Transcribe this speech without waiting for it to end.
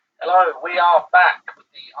Hello, we are back with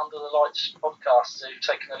the Under the Lights podcast. We've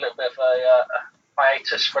taken a little bit of a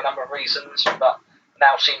hiatus for a number of reasons, but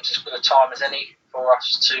now seems as good a time as any for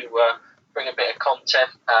us to bring a bit of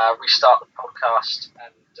content, restart the podcast,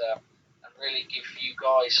 and really give you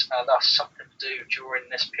guys and us something to do during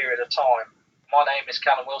this period of time. My name is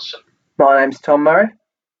Callum Wilson. My name's Tom Murray,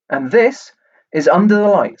 and this is Under the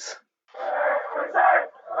Lights.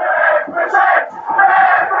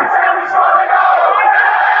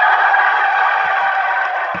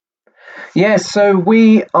 Yes, so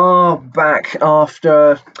we are back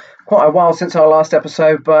after quite a while since our last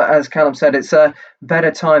episode, but as Callum said, it's a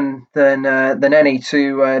better time than any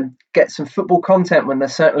to get some football content when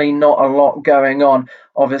there's certainly not a lot going on.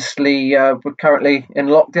 Obviously, we're currently in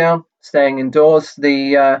lockdown, staying indoors.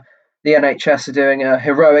 The NHS are doing a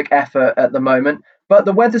heroic effort at the moment, but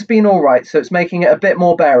the weather's been all right, so it's making it a bit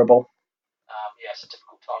more bearable. It's a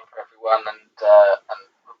difficult time for everyone, and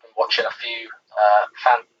we've been watching a few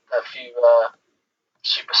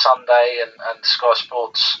Super Sunday and Sky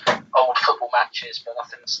Sports old football matches, but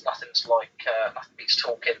nothing beats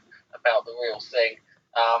talking about the real thing.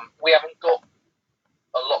 We haven't got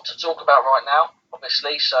a lot to talk about right now,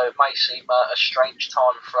 obviously, so it may seem a strange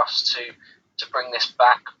time for us to bring this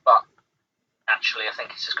back, but actually I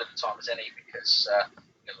think it's as good a time as any because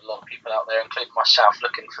there's a lot of people out there, including myself,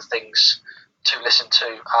 looking for things to listen to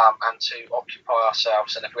and to occupy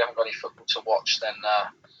ourselves. And if we haven't got any football to watch, then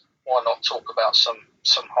why not talk about some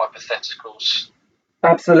hypotheticals?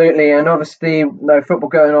 Absolutely, and obviously no football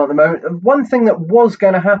going on at the moment. One thing that was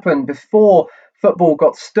going to happen before football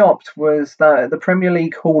got stopped was the Premier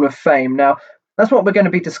League Hall of Fame. Now, that's what we're going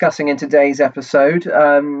to be discussing in today's episode.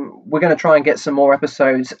 We're going to try and get some more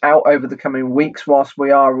episodes out over the coming weeks whilst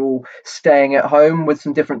we are all staying at home with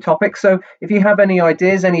some different topics. So if you have any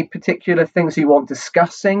ideas, any particular things you want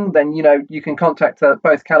discussing, then, you can contact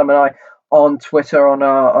both Callum and I on Twitter, on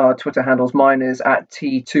our Twitter handles. Mine is at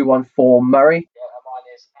T214Murray. Mine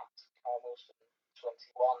is at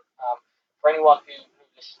Wilson21. For anyone who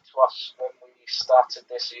listened to us when we started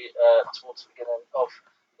this towards the beginning of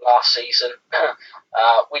last season,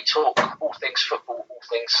 we talk all things football, all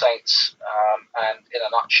things Saints, and in a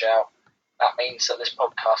nutshell, that means that this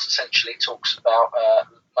podcast essentially talks about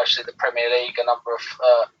mostly the Premier League, a number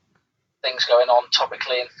of things going on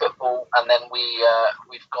topically in football, and then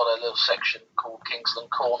we've got a little section called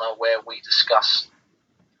Kingsland Corner where we discuss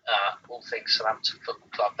all things Southampton Football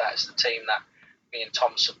Club. That is the team that me and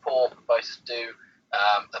Tom support. We both do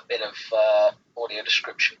a bit of audio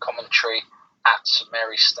description commentary at St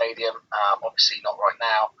Mary's Stadium, obviously not right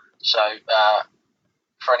now. So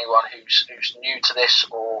for anyone who's new to this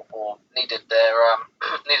or needed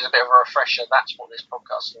needed a bit of a refresher, that's what this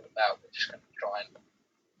podcast is all about. We're just going to try and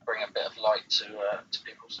bring a bit of light to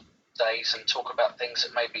people's days and talk about things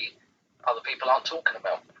that maybe other people aren't talking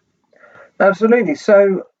about. Absolutely.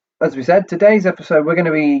 So, as we said, today's episode, we're going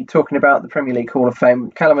to be talking about the Premier League Hall of Fame.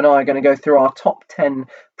 Callum and I are going to go through our top 10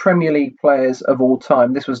 Premier League players of all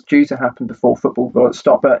time. This was due to happen before football got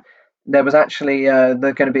stopped, but there was actually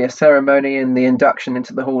going to be a ceremony in the induction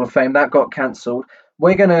into the Hall of Fame. That got cancelled.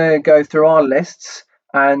 We're going to go through our lists,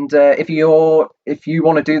 and if you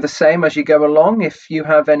want to do the same as you go along, if you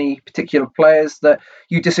have any particular players that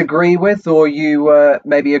you disagree with, or you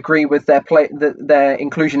maybe agree with their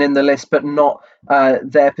inclusion in the list but not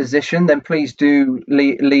their position, then please do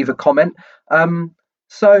leave a comment.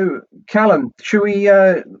 So, Callum, should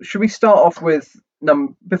we start off with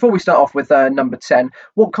before we start off with number 10?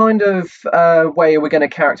 What kind of way are we going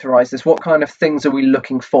to characterise this? What kind of things are we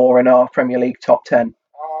looking for in our Premier League top 10?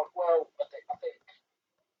 I think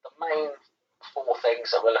the main four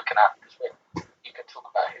things that we're looking at, because you can talk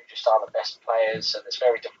about who just are the best players, and it's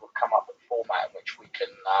very difficult to come up with a format in which we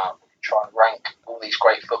can try and rank all these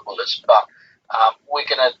great footballers. But we're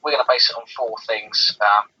gonna base it on four things: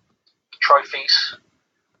 trophies,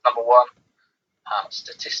 number one;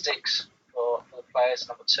 statistics for the players,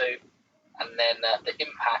 number two; and then the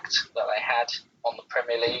impact that they had on the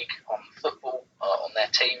Premier League, on football, on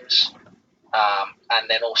their teams, and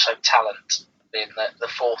then also talent being the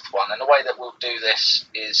fourth one. And the way that we'll do this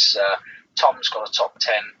is Tom's got a top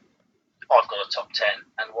 10, I've got a top 10,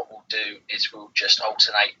 and what we'll do is we'll just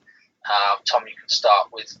alternate. Tom, you can start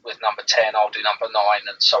with number 10, I'll do number 9,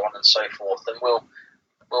 and so on and so forth, and we'll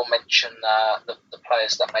mention the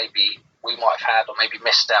players that maybe we might have had or maybe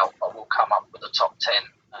missed out, but we'll come up with a top 10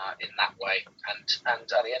 in that way, and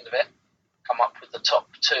at the end of it, come up with the top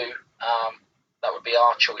 2. That would be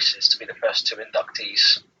our choices to be the first 2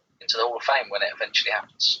 inductees into the Hall of Fame when it eventually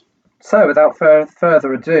happens. So, without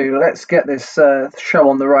further ado, let's get this show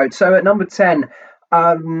on the road. So, at number 10,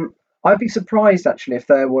 I'd be surprised actually if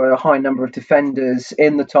there were a high number of defenders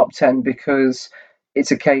in the top 10, because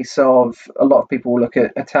it's a case of a lot of people look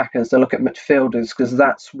at attackers, they look at midfielders, because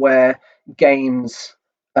that's where games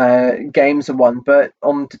games are won. But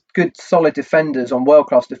on good, solid defenders, on world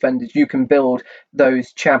class defenders, you can build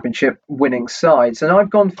those championship winning sides. And I've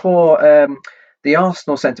gone for the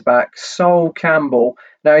Arsenal centre back, Sol Campbell.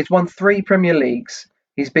 Now, he's won 3 Premier Leagues,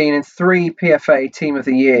 he's been in 3 PFA Team of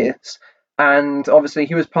the Years. And obviously,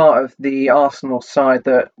 he was part of the Arsenal side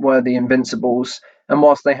that were the Invincibles. And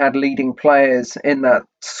whilst they had leading players in that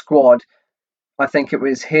squad, I think it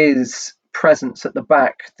was his presence at the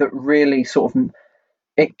back that really sort of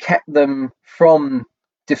it kept them from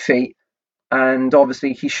defeat. And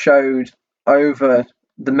obviously, he showed over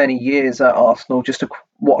the many years at Arsenal just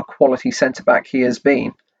what a quality centre back he has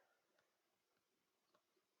been.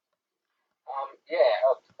 Yeah,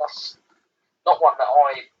 that's not one that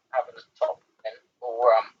I have in the top 10 or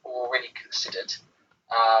really considered.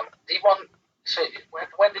 He won. So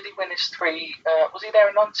when did he win his 3? Was he there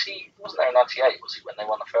in 90? He wasn't there in 98? Was he when they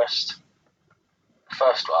won the first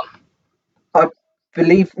one? I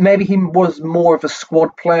believe maybe he was more of a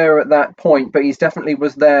squad player at that point, but he's definitely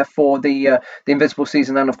was there for the Invincible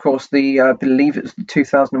season, and of course the I believe it was the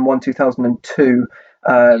 2001-2002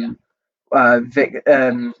 Yeah. Vic.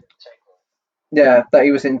 Yeah, that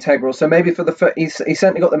he was integral. So maybe for the he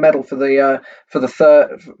certainly got the medal for the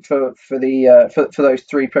third for those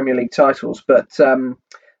 3 Premier League titles. But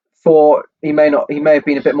for he may have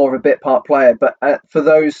been a bit more of a bit part player. But for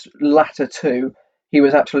those latter 2, he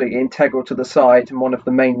was absolutely integral to the side, and one of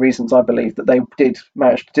the main reasons I believe that they did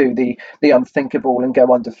manage to do the unthinkable and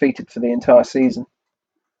go undefeated for the entire season.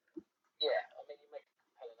 Yeah, I mean, you make a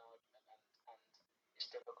compelling argument, and it's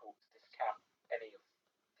difficult to discount any of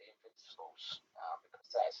the Invincibles because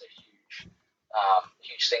that is a huge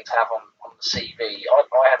thing to have on the CV.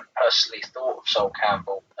 I hadn't personally thought of Sol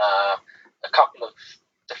Campbell. A couple of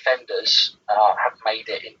defenders have made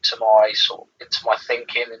it into my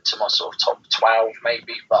thinking, into my sort of top 12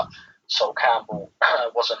 maybe, but Sol Campbell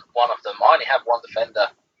wasn't one of them. I only have one defender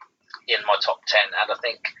in my top 10, and I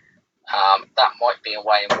think that might be a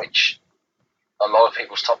way in which a lot of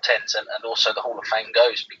people's top 10s and also the Hall of Fame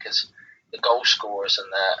goes, because the goal scorers and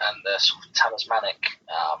the sort of talismanic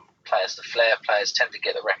players, the flair players, tend to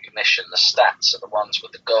get the recognition. The stats are the ones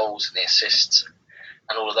with the goals and the assists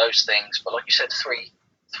and all of those things. But like you said, three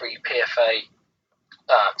PFA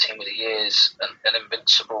Team of the Years, and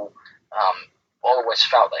Invincible. I always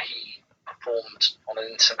felt that he performed on an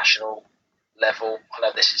international level. I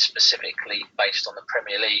know this is specifically based on the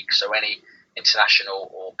Premier League, so any international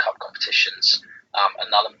or cup competitions are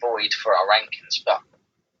null and void for our rankings, but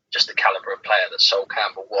just the calibre of player that Sol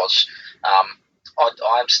Campbell was.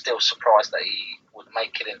 I'm still surprised that he would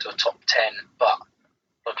make it into a top 10, but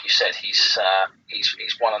like you said, he's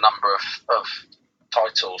won a number of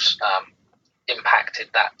titles,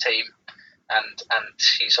 impacted that team, and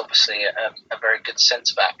he's obviously a very good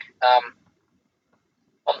centre back.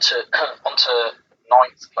 Onto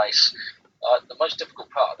ninth place. The most difficult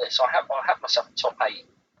part of this, I had myself a top 8,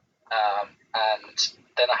 and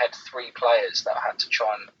then I had 3 players that I had to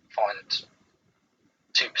try and find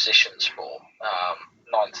 2 positions for,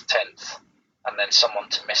 9th, 10th, and then someone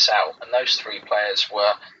to miss out. And those 3 players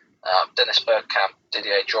were Dennis Bergkamp,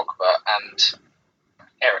 Didier Drogba, and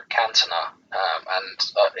Eric Cantona. And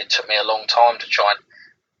it took me a long time to try and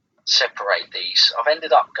separate these. I've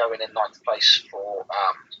ended up going in 9th place for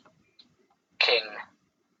King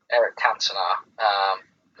Eric Cantona,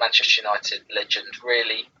 Manchester United legend,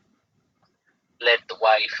 really led the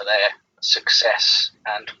way for their success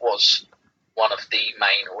and was one of the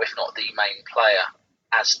main, or if not the main player,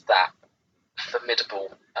 as that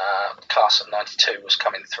formidable class of 92 was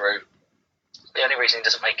coming through. The only reason he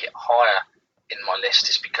doesn't make it higher in my list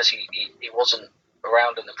is because he wasn't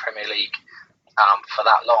around in the Premier League for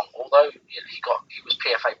that long. Although he was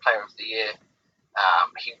PFA Player of the Year,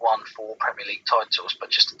 he won 4 Premier League titles, but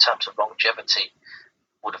just in terms of longevity,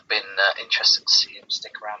 would have been interesting to see him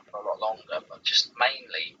stick around for a lot longer. But just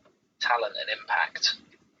mainly talent and impact,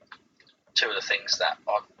 2 of the things that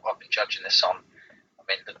I've been judging this on. I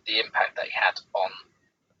mean, the impact that he had on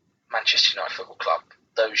Manchester United Football Club,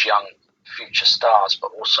 those young future stars,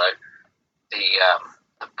 but also the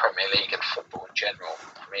Premier League and football in general.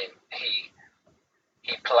 I mean, he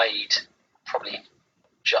played probably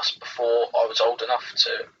just before I was old enough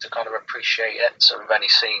to kind of appreciate it. So we've only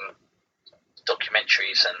seen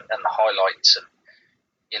documentaries and the highlights and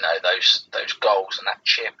those goals and that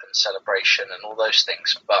chip and celebration and all those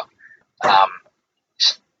things, but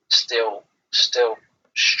still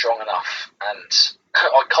strong enough and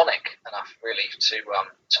iconic enough, really,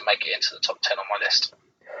 to make it into the top 10 on my list.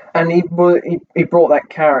 And he brought that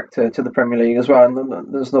character to the Premier League as well.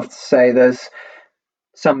 And there's enough to say. There's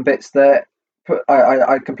some bits that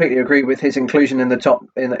I completely agree with his inclusion in the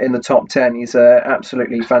top 10. He's an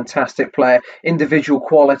absolutely fantastic player. Individual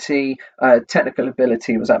quality, technical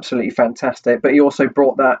ability was absolutely fantastic. But he also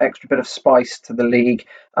brought that extra bit of spice to the league.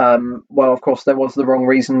 Well, of course, there was the wrong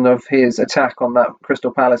reason of his attack on that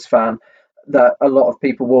Crystal Palace fan that a lot of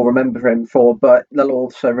people will remember him for, but they'll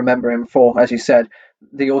also remember him for, as you said,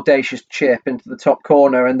 the audacious chip into the top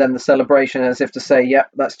corner and then the celebration as if to say, yep,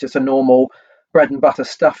 that's just a normal bread and butter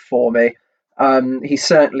stuff for me. He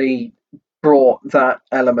certainly brought that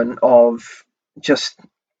element of just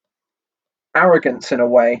arrogance in a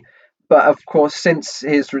way. But of course, since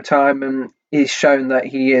his retirement, he's shown that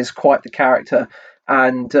he is quite the character.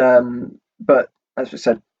 And but as we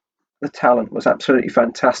said, the talent was absolutely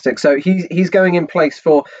fantastic. So he's going in place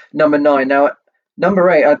for number 9. Now, number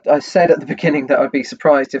 8, I said at the beginning that I'd be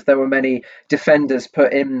surprised if there were many defenders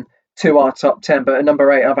put in to our top 10. But at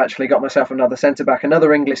number 8, I've actually got myself another centre-back,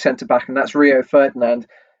 another English centre-back, and that's Rio Ferdinand.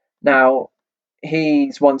 Now,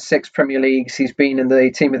 he's won 6 Premier Leagues. He's been in the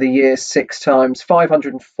Team of the Year 6 times,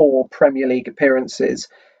 504 Premier League appearances.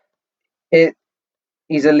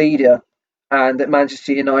 He's a leader. And at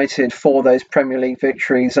Manchester United for those Premier League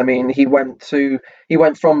victories, I mean, he went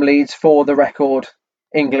from Leeds for the record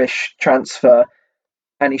English transfer,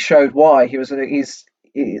 and he showed why. He's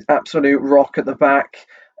absolute rock at the back.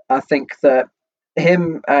 I think that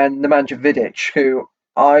him and Nemanja Vidic, who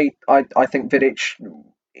I think Vidic,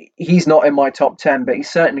 he's not in my top 10, but he's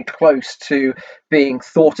certainly close to being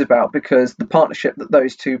thought about because the partnership that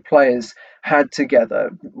those two players had together,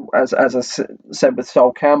 as I said with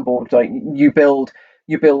Sol Campbell, like you build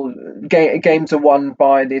games are won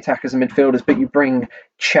by the attackers and midfielders, but you bring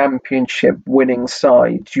championship winning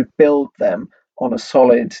sides. You build them on a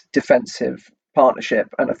solid defensive partnership,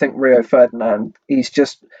 and I think Rio Ferdinand, he's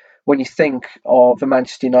just, when you think of a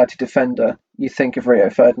Manchester United defender, you think of Rio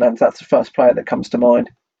Ferdinand. That's the first player that comes to mind.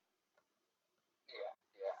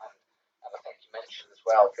 And I think you mentioned as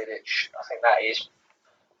well, Vidic. I think that is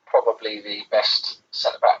probably the best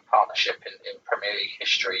centre-back partnership in Premier League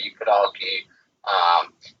history. You could argue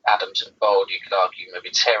Adams and Bold. You could argue maybe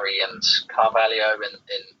Terry and Carvalho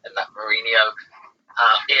in that Mourinho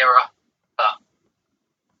era. But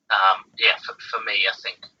for me, I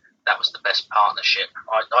think that was the best partnership.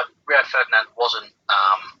 Rio Ferdinand wasn't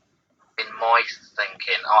in my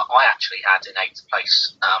thinking. I actually had in 8th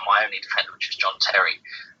place my only defender, which was John Terry.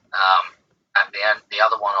 And the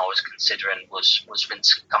other one I was considering was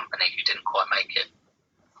Vincent Kompany, who didn't quite make it.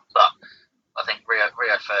 But I think Rio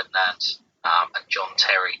Ferdinand and John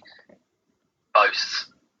Terry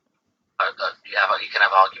both, you can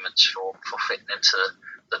have arguments for fitting into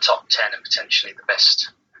the top 10 and potentially the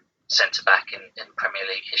best centre-back in Premier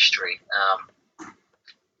League history.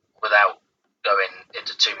 Without going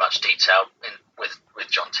into too much detail with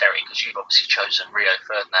John Terry, because you've obviously chosen Rio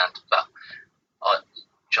Ferdinand, but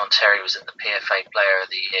John Terry was in the PFA Player of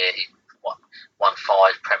the Year. He won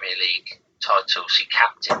 5 Premier League titles. He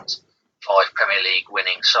captained 5 Premier League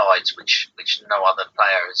winning sides, which no other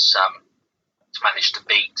player has managed to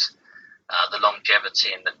beat. The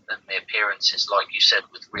longevity and the appearances, like you said,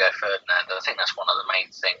 with Rio Ferdinand, I think that's one of the main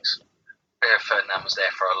things. Rio Ferdinand was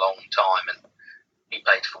there for a long time, and he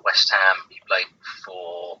played for West Ham, he played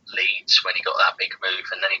for Leeds when he got that big move,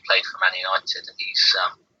 and then he played for Man United, and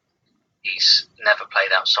he's never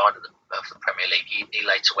played outside of the Premier League. He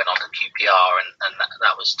later went on to QPR, and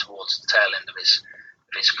that was towards the tail end of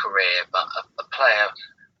his career. But a player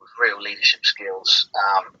with real leadership skills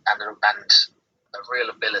and a real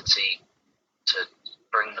ability to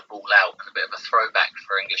bring the ball out, and a bit of a throwback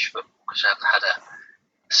for English football, because we haven't had a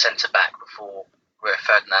centre back before Rio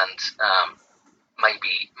Ferdinand.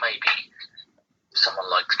 Maybe someone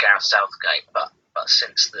like Gareth Southgate, but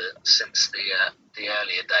since the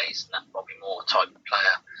earlier days, and that Bobby Moore type of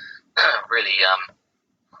player, really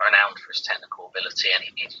renowned for his technical ability, and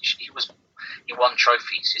he won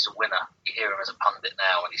trophies. He's a winner. You hear him as a pundit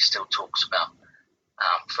now, and he still talks about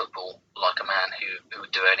football like a man who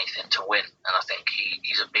would do anything to win. And I think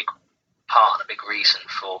he's a big part and a big reason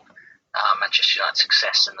for Manchester United's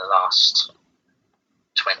success in the last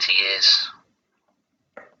 20 years.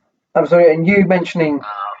 Absolutely, and you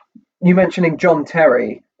mentioning John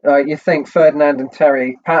Terry, you think Ferdinand and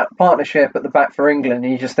Terry partnership at the back for England, and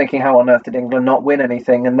you're just thinking, how on earth did England not win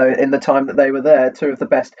anything? And in the time that they were there, two of the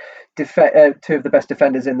best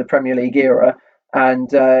defenders in the Premier League era,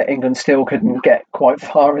 and England still couldn't get quite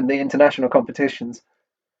far in the international competitions.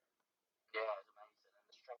 Yeah, amazing. And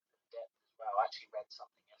the strength and depth as well. I actually read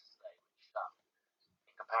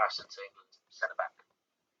comparison to England's centre-back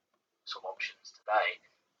sort of options today,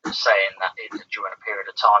 saying that during a period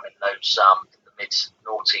of time in those in the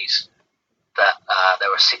mid-noughties that there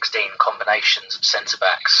were 16 combinations of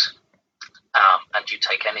centre-backs, and you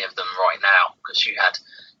take any of them right now, because you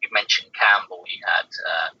mentioned Campbell, you had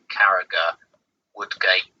Carragher,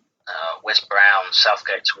 Woodgate, Wes Brown,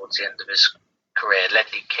 Southgate towards the end of his career,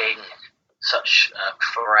 Ledley King, such a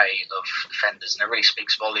foray of defenders, and it really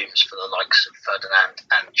speaks volumes for the likes of Ferdinand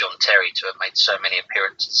and John Terry to have made so many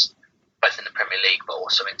appearances, both in the Premier League but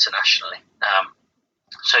also internationally.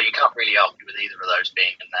 So you can't really argue with either of those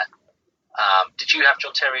being in there. Did you have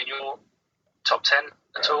John Terry in your top 10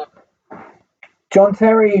 at all? John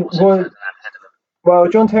Terry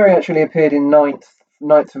John Terry actually appeared in ninth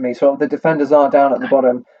for me, so the defenders are down at the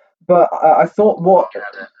bottom. But I thought what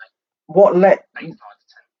let 8, 9 to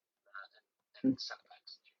 10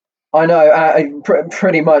 centre-backs. I know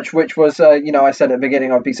pretty much, which was I said at the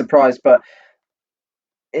beginning I'd be surprised, but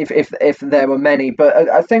if there were many, but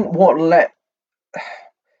I think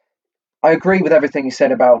I agree with everything you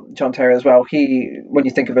said about John Terry as well. When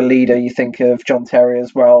you think of a leader, you think of John Terry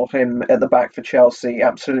as well. Him at the back for Chelsea,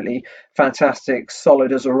 absolutely fantastic,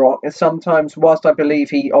 solid as a rock. And sometimes, whilst I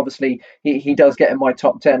believe he does get in my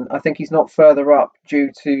top 10, I think he's not further up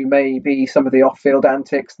due to maybe some of the off-field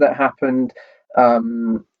antics that happened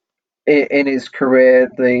in his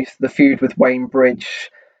career. The feud with Wayne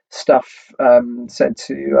Bridge stuff said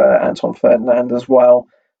to Anton Ferdinand as well.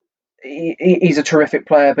 He's a terrific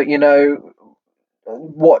player, but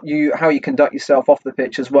how you conduct yourself off the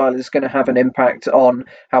pitch as well is going to have an impact on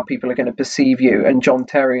how people are going to perceive you. And John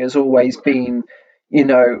Terry has always been,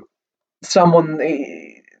 someone.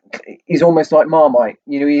 He's almost like Marmite.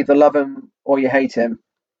 You either love him or you hate him.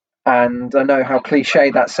 And I know how cliche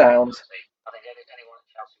that sounds. I think anyone at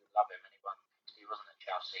Chelsea would love him. Anyone who wasn't at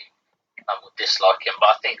Chelsea would dislike him. But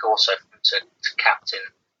I think also to captain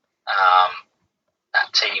that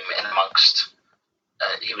team in amongst,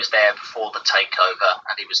 he was there before the takeover,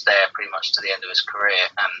 and he was there pretty much to the end of his career,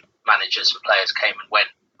 and managers and players came and went,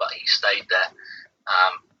 but he stayed there,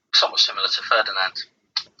 somewhat similar to Ferdinand.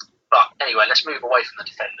 But anyway, let's move away from the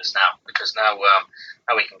defenders now, because now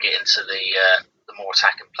we can get into the more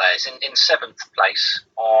attacking players. In 7th place,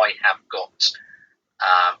 I have got,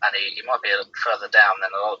 and he might be a little further down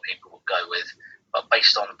than a lot of people would go with, but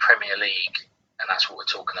based on Premier League, and that's what we're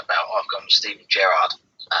talking about, I've gone with Steven Gerrard.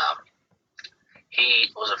 He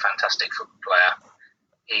was a fantastic football player.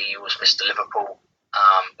 He was Mr. Liverpool,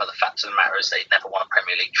 but the fact of the matter is that he'd never won a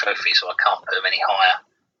Premier League trophy, so I can't put him any higher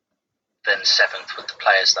than 7th with the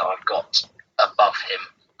players that I've got above him.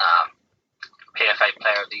 PFA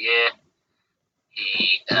Player of the Year.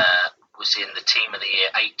 He was in the Team of the Year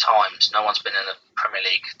 8 times. No one's been in a Premier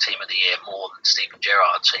League Team of the Year more than Steven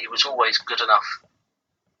Gerrard, so he was always good enough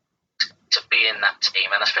to be in that team,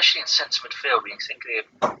 and especially in centre midfield, when you think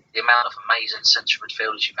of the amount of amazing centre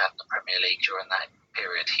midfielders you've had in the Premier League during that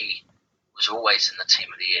period, he was always in the Team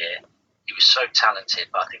of the Year. He was so talented,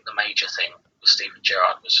 but I think the major thing with Steven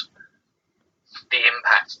Gerrard was the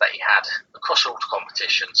impact that he had across all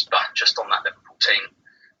competitions, but just on that Liverpool team,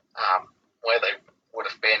 where they would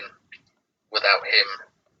have been without him,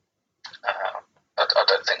 I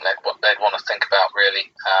don't think they'd want to think about,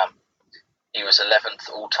 really. He was 11th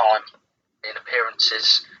all time in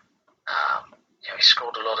appearances. He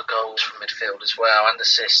scored a lot of goals from midfield as well, and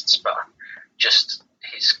assists, but just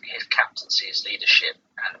his captaincy, his leadership,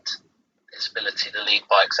 and his ability to lead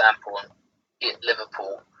by example and get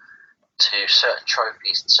Liverpool to certain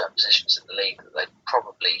trophies and certain positions in the league that they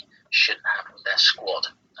probably shouldn't have with their squad.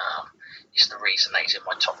 Is the reason that he's in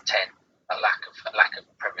my top 10. A lack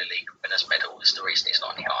of Premier League winners' medal is the reason he's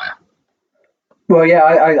not any higher. Well, yeah,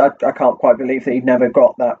 I can't quite believe that he never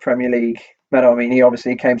got that Premier League medal. I mean, he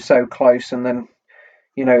obviously came so close, and then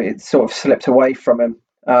it sort of slipped away from him.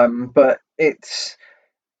 But it'd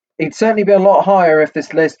certainly be a lot higher if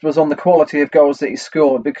this list was on the quality of goals that he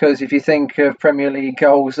scored. Because if you think of Premier League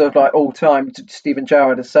goals of like all time, Steven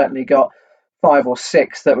Gerrard has certainly got 5 or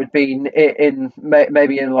 6 that would be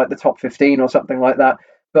maybe in like the top 15 or something like that.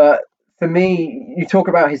 But for me, you talk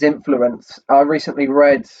about his influence. I recently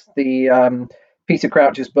read the Peter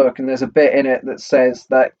Crouch's book, and there's a bit in it that says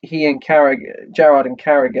that he and Gerrard and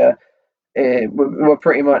Carragher were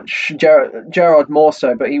pretty much Gerrard more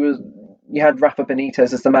so, but you had Rafa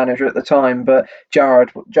Benitez as the manager at the time, but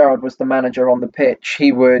Gerrard was the manager on the pitch.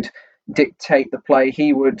 He would dictate the play.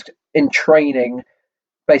 He would, in training,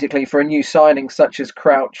 basically for a new signing such as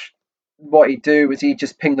Crouch, what he'd do is he'd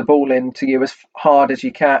just ping the ball in to you as hard as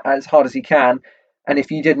he can, and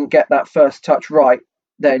if you didn't get that first touch right,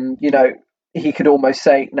 then he could almost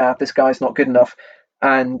say, "Nah, this guy's not good enough."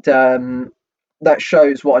 and that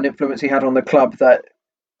shows what an influence he had on the club. That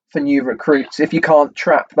for new recruits, if you can't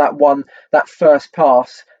trap that first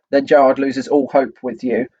pass, then Gerrard loses all hope with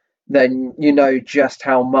you. Then you know just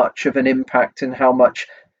how much of an impact and how much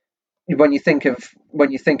when you think of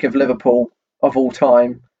Liverpool of all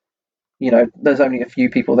time, there's only a few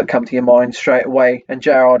people that come to your mind straight away, and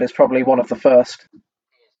Gerrard is probably one of the first. He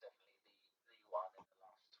is definitely the one in the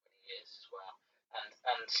last 20 years as well.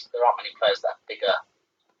 And there aren't many players that are bigger,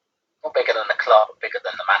 not bigger than the club, but bigger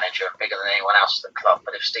than the manager and bigger than anyone else at the club.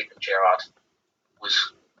 But if Steven Gerrard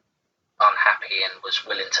was unhappy and was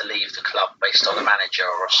willing to leave the club based on a manager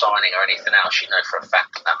or a signing or anything else, you know for a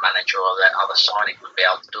fact that manager or that other signing would be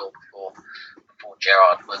out the door before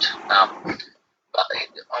Gerrard would. But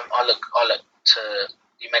I look to,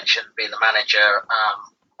 you mentioned being the manager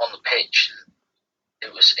on the pitch.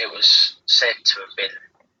 It was said to have been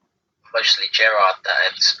mostly Gerrard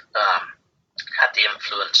that had the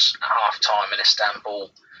influence at half time in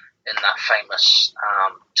Istanbul in that famous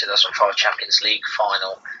 2005 Champions League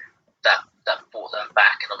final that brought them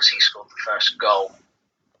back, and obviously he scored the first goal.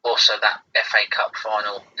 Also that FA Cup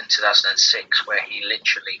final in 2006 where he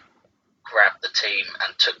literally grabbed the team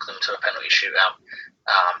and took them to a penalty shootout,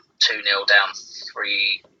 2-0 down,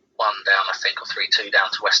 3-1 down I think, or 3-2 down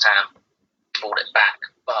to West Ham, brought it back.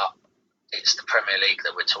 But it's the Premier League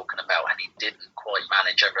that we're talking about, and he didn't quite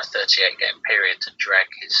manage over a 38 game period to drag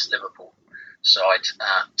his Liverpool side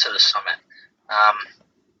to the summit.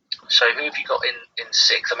 So who have you got in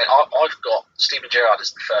sixth? I mean, I've got Steven Gerrard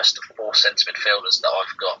as the first of four centre midfielders that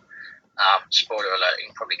I've got. Spoiler alert, you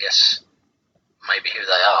can probably guess maybe who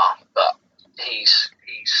they are, but he's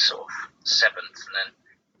sort of seventh, and then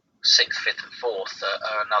sixth, fifth and fourth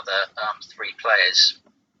are another three players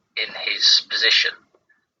in his position.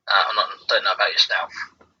 Don't know about yourself.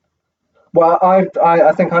 Well,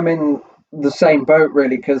 I think I'm in the same boat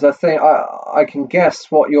really, because I think I can guess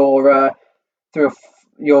what your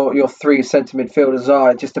three centre midfielders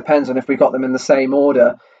are. It just depends on if we got them in the same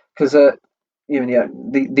order, because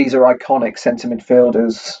these are iconic centre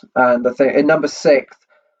midfielders. And I think in number six,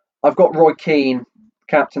 I've got Roy Keane,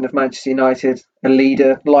 captain of Manchester United, a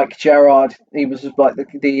leader like Gerrard. He was like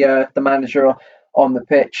the manager on the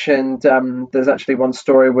pitch. And there's actually one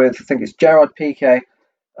story with, I think it's Gerard Piqué.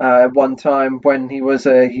 One time when he was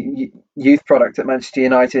a youth product at Manchester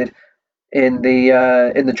United, in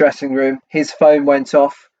the dressing room, his phone went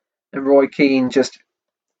off, and Roy Keane just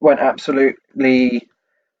went absolutely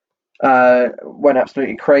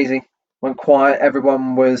crazy. Went quiet.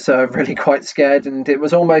 Everyone was really quite scared, and it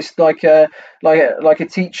was almost like a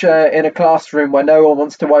teacher in a classroom where no one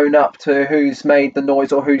wants to own up to who's made the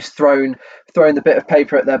noise or who's thrown the bit of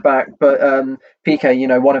paper at their back. But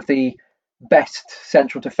Piqué, one of the best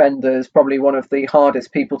central defenders, probably one of the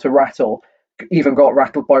hardest people to rattle, even got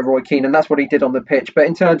rattled by Roy Keane, and that's what he did on the pitch. But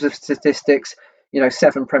in terms of statistics,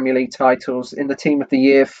 7 Premier League titles, in the team of the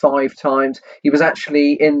year 5 times. He was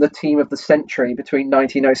actually in the team of the century between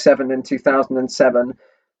 1907 and 2007.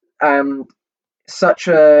 Such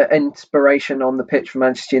an inspiration on the pitch for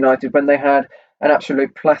Manchester United when they had an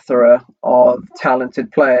absolute plethora of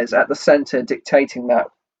talented players. At the centre, dictating that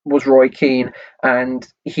was Roy Keane, and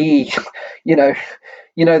he,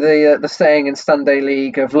 the saying in Sunday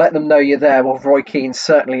League of "let them know you're there." Well, Roy Keane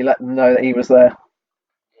certainly let them know that he was there.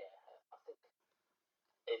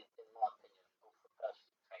 In my opinion, for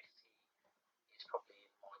personal taste, he's probably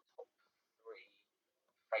in my top 3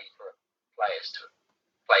 favourite players to have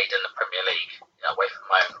played in the Premier League, away from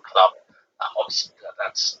my own club. Obviously,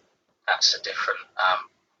 that's a different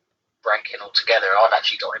ranking altogether. I've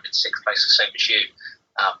actually got him in 6th place, the same as you,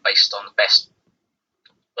 based on the best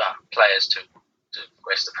players to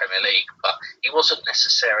grace the Premier League. But he wasn't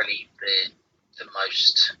necessarily the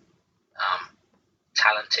most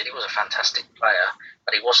talented. He was a fantastic player,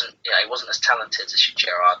 but he wasn't as talented as your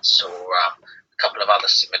Gerrards or a couple of other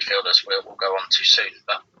midfielders we'll go on to soon.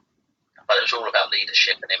 But it was all about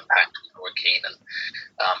leadership and impact with Roy Keane. And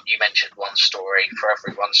you mentioned one story. For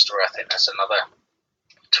every one story, I think there's another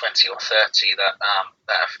 20 or 30 that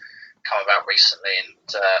have come about recently. And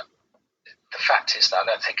the fact is that I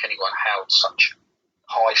don't think anyone held such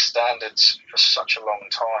high standards for such a long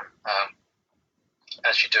time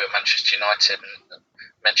as you do at Manchester United. And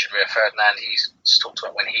mentioned Rio Ferdinand, he's talked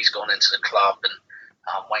about when he's gone into the club, and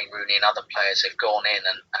Wayne Rooney and other players have gone in,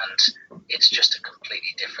 and it's just a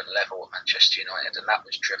completely different level at Manchester United, and that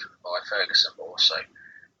was driven by Ferguson, but also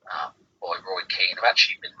by Roy Keane. I've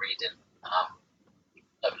actually been reading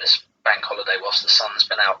over this bank holiday whilst the sun's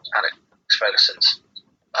been out, Alex Ferguson's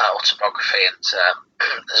autobiography, and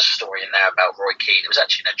there's a story in there about Roy Keane. It was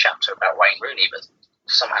actually in a chapter about Wayne Rooney, but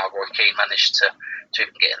somehow Roy Keane managed to to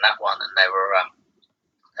even get in that one, and they were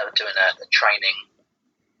doing a training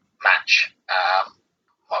match.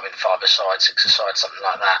 Might have been 5-a-side, 6-a-side, something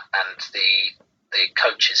like that, and the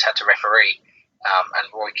coaches had to referee, and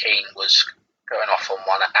Roy Keane was going off on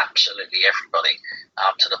one at absolutely everybody,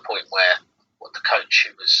 to the point where the coach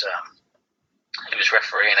who was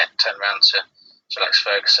refereeing it turned around to Alex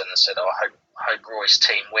Ferguson and said, I hope Roy's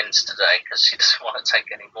team wins today, because he doesn't want to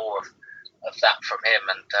take any more of that from him.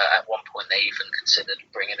 And at one point they even considered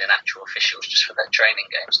bringing in actual officials just for their training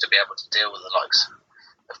games to be able to deal with the likes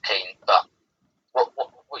of Keane. But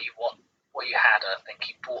what you want, what you had, I think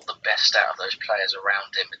he brought the best out of those players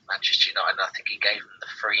around him in Manchester United, and I think he gave them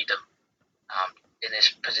the freedom in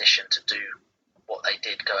his position to do what they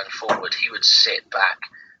did going forward. He would sit back.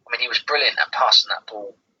 I mean, he was brilliant at passing that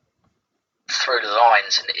ball through the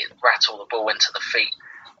lines and it rattle the ball into the feet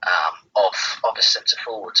of his centre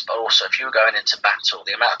forwards. But also, if you were going into battle,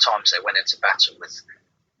 the amount of times they went into battle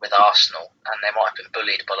with Arsenal, and they might have been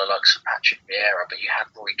bullied by the likes of Patrick Vieira, but you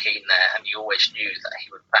had Roy Keane there, and you always knew that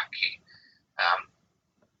he would back you.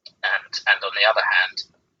 And on the other hand,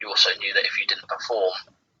 you also knew that if you didn't perform,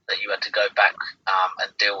 that you had to go back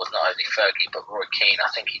and deal with not only Fergie but Roy Keane.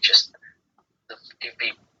 I think he'd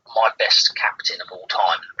be my best captain of all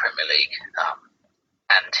time in the Premier League,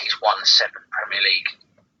 and he's won 7 Premier League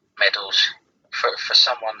medals. For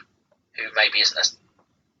someone who maybe isn't as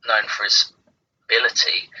known for his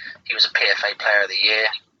ability, he was a PFA Player of the Year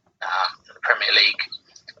in the Premier League,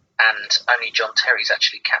 and only John Terry's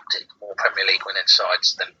actually captained more Premier League winning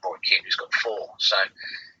sides than Roy Keane, who's got 4. So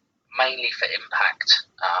mainly for impact,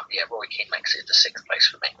 Roy Keane makes it the 6th place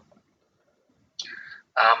for me.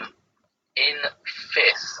 In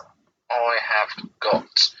 5th, I have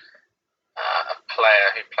got a player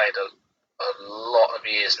who played a lot of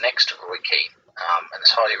years next to Roy Keane, and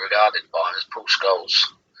is highly regarded by him as Paul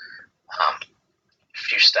Scholes. A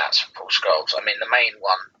few stats for Paul Scholes. I mean, the main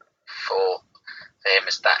one for him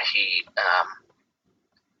is that he's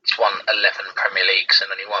won 11 Premier Leagues, and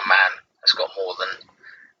only one man has got more than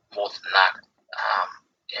that.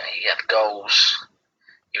 He had goals.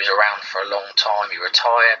 He was around for a long time. He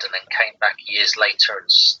retired and then came back years later and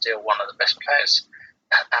still one of the best players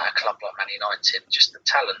at a club like Man United. Just the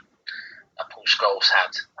talent that Paul Scholes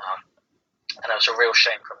had. And it was a real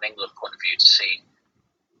shame from an England point of view to see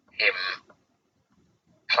him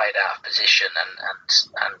played out of position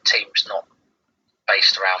and teams not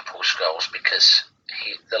based around Paul Scholes, because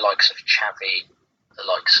the likes of Xavi, the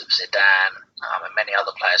likes of Zidane, and many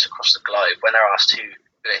other players across the globe, when they're asked who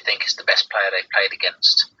they think is the best player they played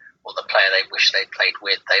against or the player they wish they played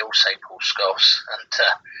with, they all say Paul Scholes,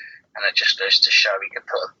 and it just goes to show he could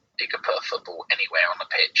put a football anywhere on the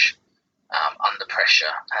pitch, under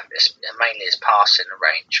pressure, and it's mainly his passing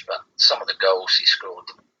range, but some of the goals he scored,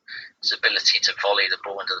 his ability to volley the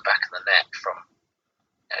ball into the back of the net from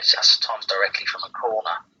sometimes directly from a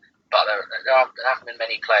corner. But there haven't been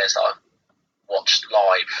many players that I've watched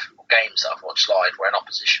live, or games that I've watched live, where an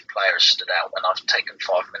opposition player has stood out and I've taken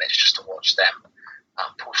 5 minutes just to watch them.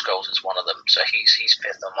 Paul Scholes is one of them, so he's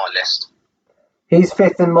 5th on my list. He's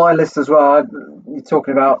 5th in my list as well. You're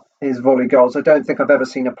talking about his volley goals. I don't think I've ever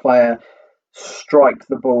seen a player strike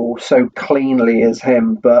the ball so cleanly as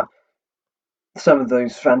him, but some of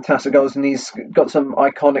those fantastic goals, and he's got some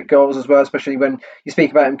iconic goals as well, especially when you speak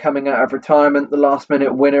about him coming out of retirement, the last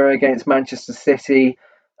minute winner against Manchester City.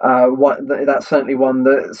 That's certainly one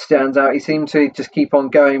that stands out. He seemed to just keep on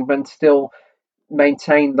going and still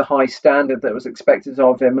maintain the high standard that was expected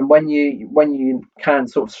of him. And when you can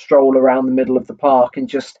sort of stroll around the middle of the park and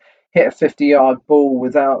just hit a 50-yard ball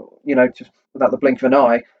without the blink of an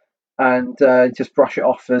eye, and just brush it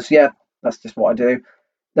off as, that's just what I do.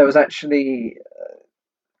 There was actually,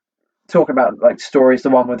 talking about like stories, the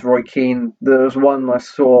one with Roy Keane, there was one I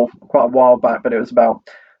saw quite a while back, but it was about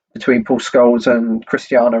between Paul Scholes and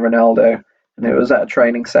Cristiano Ronaldo, and it was at a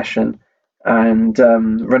training session, and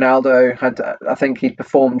Ronaldo I think he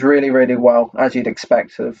performed really, really well, as you'd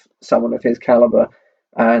expect of someone of his caliber,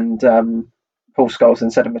 and Paul Scholes then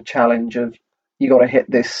set him a challenge of, you got to hit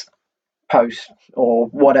this post or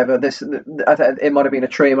whatever, it might have been a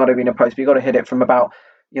tree, it might have been a post, but you got to hit it from about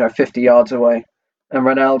 50 yards away. And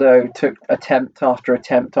Ronaldo took attempt after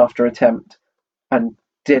attempt after attempt and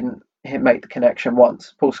didn't make the connection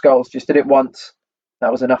once. Paul Scholes just did it once.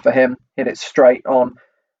 That was enough for him. Hit it straight on,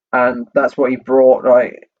 and that's what he brought.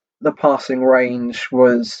 Like, the passing range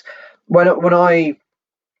was, when I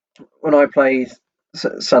played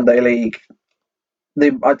Sunday League,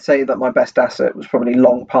 I'd say that my best asset was probably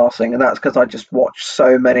long passing, and that's because I just watched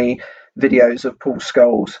so many videos of Paul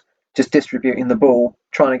Scholes just distributing the ball,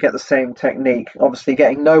 trying to get the same technique, obviously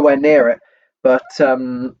getting nowhere near it, but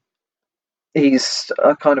he's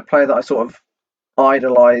a kind of player that I sort of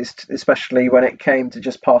idolised, especially when it came to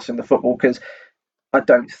just passing the football, because I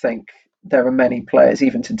don't think there are many players,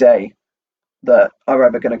 even today, that are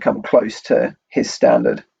ever going to come close to his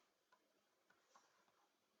standard.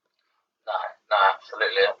 No,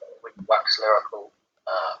 absolutely. We can wax lyrical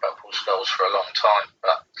about Paul Scholes for a long time,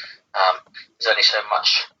 but there's only so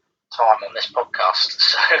much time on this podcast.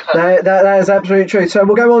 So that is absolutely true. So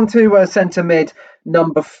we'll go on to centre mid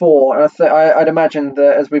number 4. And I'd imagine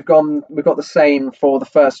that as we've got the same for the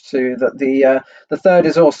first two. That the third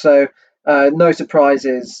is also no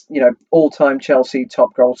surprises. All-time Chelsea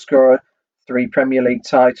top goal scorer, 3 Premier League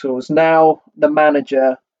titles. Now the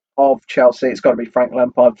manager of Chelsea, it's got to be Frank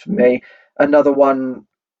Lampard for me. Another one,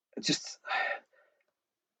 just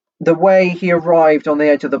the way he arrived on the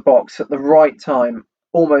edge of the box at the right time,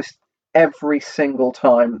 almost every single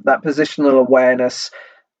time. That positional awareness,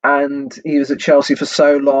 and he was at Chelsea for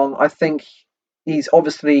so long. I think he's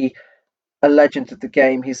obviously a legend of the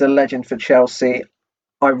game. He's a legend for Chelsea.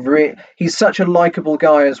 He's such a likable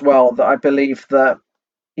guy as well that I believe that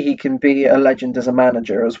he can be a legend as a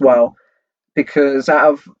manager as well. Because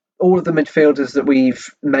out of all of the midfielders that we've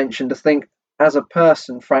mentioned, I think as a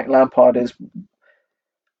person, Frank Lampard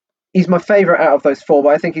he's my favourite out of those 4, but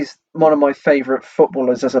I think he's one of my favourite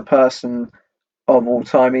footballers as a person of all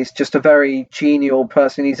time. He's just a very genial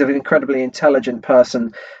person. He's an incredibly intelligent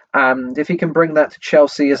person. And if he can bring that to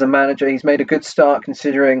Chelsea as a manager, he's made a good start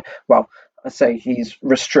considering, well, I say he's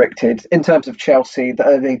restricted. In terms of Chelsea,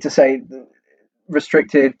 I mean, to say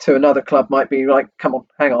restricted to another club might be like, come on,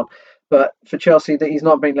 hang on. But for Chelsea, that he's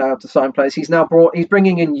not been allowed to sign players. He's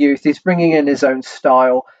bringing in youth. He's bringing in his own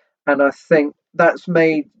style. And I think that's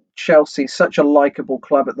made Chelsea such a likable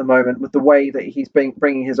club at the moment with the way that he's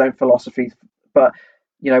bringing his own philosophy. But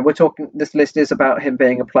we're talking. This list is about him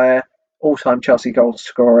being a player, all-time Chelsea goal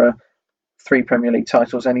scorer, 3 Premier League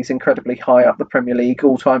titles, and he's incredibly high up the Premier League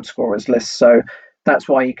all-time scorers list. So that's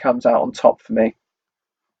why he comes out on top for me.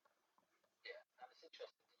 yeah, and it's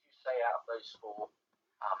interesting. Did you say out of those 4,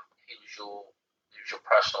 he was your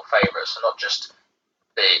personal favourite? So not just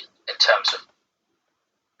in terms of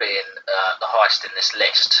being the highest in this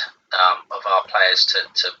list of our players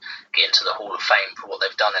to get into the Hall of Fame for what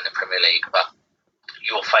they've done in the Premier League, but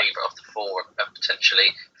your favourite of the 4, and potentially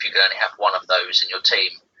if you could only have one of those in your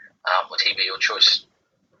team, would he be your choice?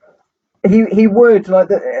 He would, like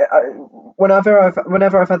whenever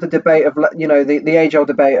I've had the debate of the age old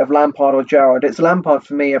debate of Lampard or Gerrard, it's Lampard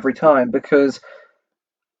for me every time, because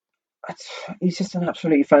he's just an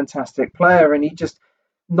absolutely fantastic player, and he just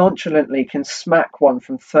nonchalantly can smack one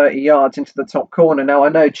from 30 yards into the top corner. Now I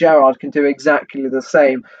know Gerrard can do exactly the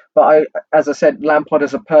same, but as I said, Lampard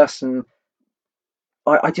as a person,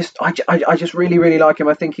 I just really, really like him.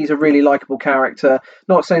 I think he's a really likable character.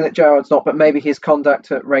 Not saying that Gerrard's not, but maybe his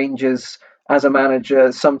conduct at Rangers as a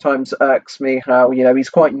manager sometimes irks me. How he's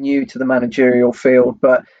quite new to the managerial field,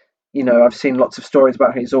 but I've seen lots of stories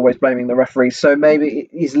about how he's always blaming the referees. So maybe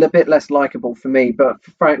he's a bit less likable for me. But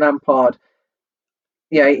for Frank Lampard,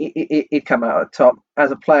 yeah, he'd come out at top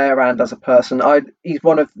as a player and as a person. He's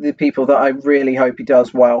one of the people that I really hope he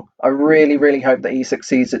does well. I really, really hope that he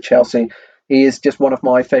succeeds at Chelsea. He is just one of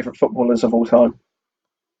my favourite footballers of all time.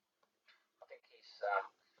 I think he's,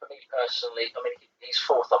 for me personally, I mean, he's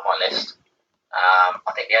 4th on my list.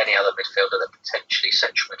 I think the only other midfielder that potentially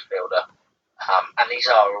central midfielder, and these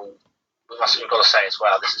are all, we've got to say as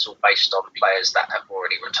well, this is all based on players that have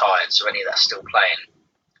already retired, so any that are still playing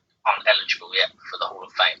aren't eligible yet for the Hall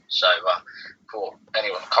of Fame. So for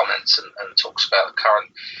anyone comments and talks about the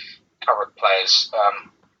current players,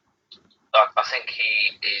 I think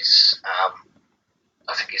he is.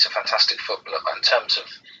 I think he's a fantastic footballer. In terms of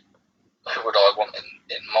who would I want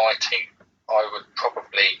in my team, I would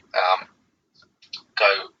probably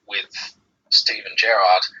go with Steven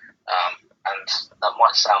Gerrard, and that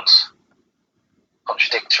might sound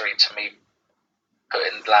contradictory to me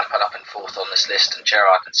putting Lampard up in 4th on this list and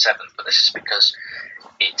Gerrard in 7th, but this is because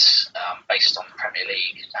it's based on the Premier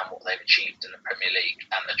League and what they've achieved in the Premier League,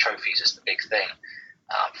 and the trophies is the big thing.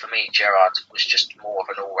 For me, Gerrard was just more of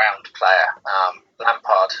an all-round player.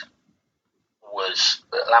 Lampard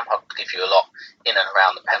could give you a lot in and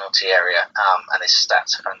around the penalty area, and his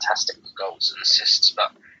stats are fantastic with goals and assists,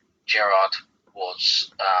 but Gerrard was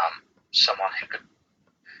someone who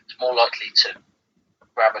was more likely to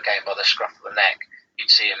grab a game by the scruff of the neck.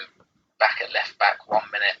 You'd see him back at left back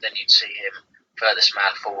 1 minute, then you'd see him furthest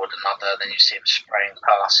man forward another, then you'd see him spraying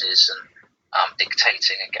passes and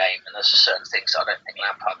dictating a game. And there's certain things I don't think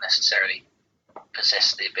Lampard necessarily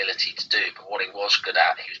possessed the ability to do, but what he was good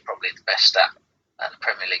at, he was probably the best at. the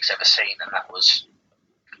Premier League's ever seen, and that was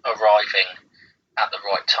arriving at the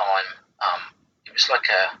right time. It was like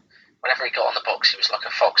whenever he got on the box, he was like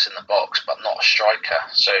a fox in the box, but not a striker.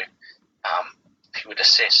 So he would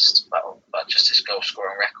assist, but just his goal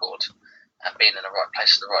scoring record and being in the right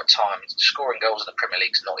place at the right time. Scoring goals in the Premier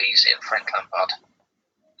League is not easy, and Frank Lampard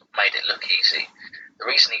made it look easy. The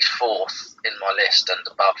reason he's fourth in my list and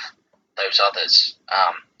above those others,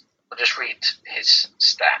 I'll just read his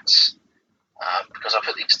stats, because I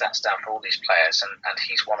put these stats down for all these players, and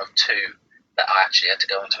he's one of two that I actually had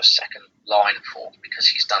to go into a second line for, because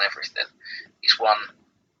he's done everything. He's won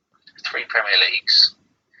 3 Premier Leagues.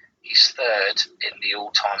 He's third in the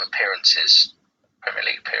all-time appearances, Premier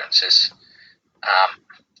League appearances.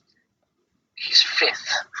 He's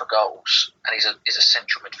fifth for goals, and he's a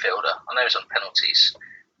central midfielder. I know he's on penalties,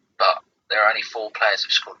 but there are only 4 players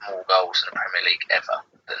who've scored more goals in the Premier League ever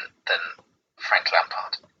than Frank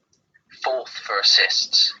Lampard. Fourth for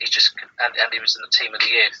assists. He's just and he was in the team of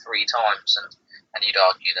the year 3 times, and you'd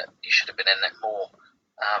argue that he should have been in it more.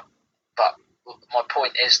 But my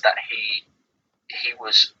point is that he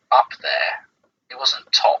was up there. He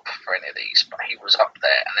wasn't top for any of these, but he was up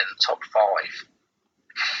there and in the top 5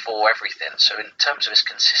 for everything. So in terms of his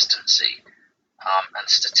consistency and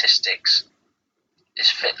statistics,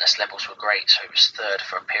 his fitness levels were great. So he was third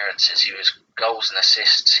for appearances. He was goals and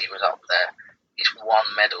assists. He was up there. He's won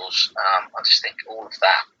medals. I just think all of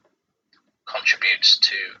that contributes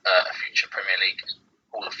to a future Premier League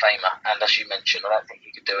Hall of Famer. And as you mentioned, I don't think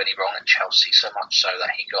he could do any wrong at Chelsea, so much so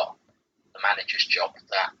that he got the manager's job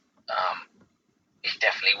that he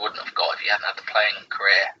definitely wouldn't have got if he hadn't had the playing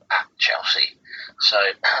career at Chelsea. So,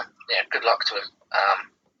 yeah, good luck to him.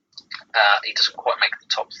 He doesn't quite make the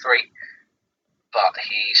top 3, but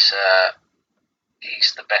he's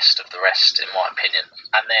the best of the rest, in my opinion.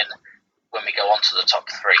 And then when we go on to the top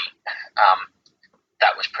 3,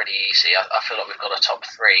 that was pretty easy. I feel like we've got a top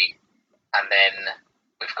 3, and then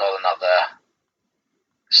we've got another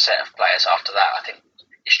set of players after that. I think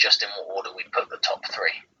it's just in what order we put the top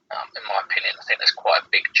 3. In my opinion, I think there's quite a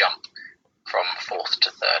big jump from 4th to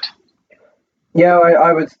 3rd. Yeah,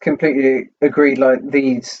 I would completely agree. Like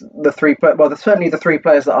certainly the 3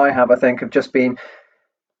 players that I have, I think, have just been,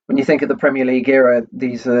 when you think of the Premier League era,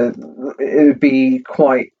 it would be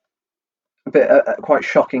quite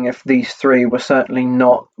shocking if these 3 were certainly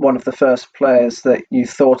not one of the first players that you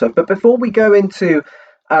thought of. But before we go into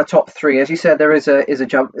our top 3, as you said, there is a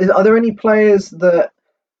jump. Are there any players that,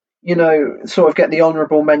 sort of get the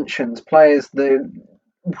honourable mentions, players that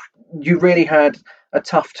you really had a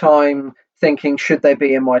tough time thinking, should they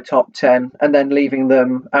be in my top 10, and then leaving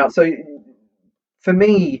them out? So for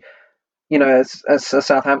me, as a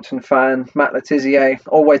Southampton fan, Matt Le Tissier,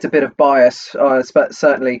 always a bit of bias, but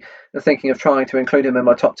certainly thinking of trying to include him in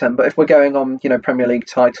my top 10. But if we're going on, Premier League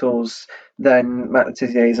titles, then Matt Le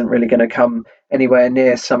Tissier isn't really going to come anywhere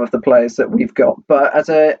near some of the players that we've got. But as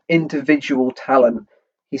an individual talent,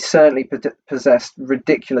 he certainly possessed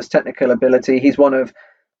ridiculous technical ability. He's one of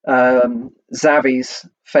Xavi's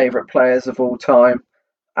favourite players of all time.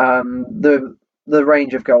 The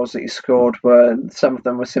range of goals that he scored some of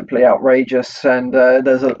them were simply outrageous, and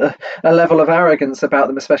there's a level of arrogance about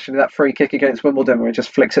them, especially that free kick against Wimbledon where he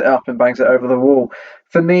just flicks it up and bangs it over the wall.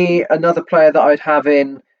 For me, another player that I'd have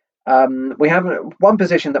in, one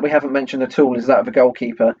position that we haven't mentioned at all is that of a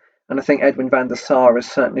goalkeeper, and I think Edwin van der Sar is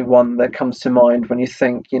certainly one that comes to mind when you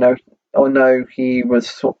think, it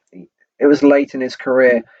was late in his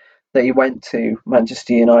career that he went to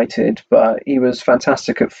Manchester United, but he was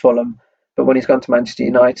fantastic at Fulham. But when he's gone to Manchester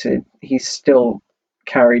United, he's still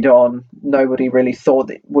carried on. Nobody really thought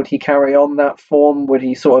would he carry on that form? Would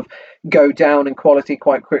he sort of go down in quality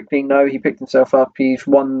quite quickly? No, he picked himself up. He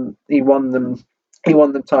won them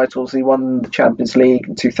titles. He won the Champions League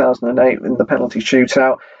in 2008 in the penalty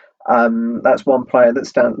shootout. That's one player that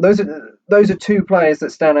stands. Those are 2 players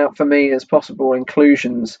that stand out for me as possible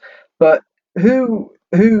inclusions. But who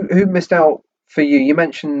missed out for you? You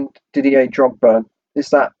mentioned Didier Drogba.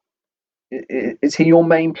 Is he your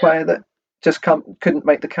main player that just couldn't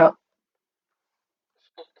make the cut?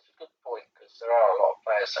 It's a good point, because there are a lot of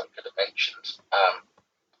players that we could have mentioned,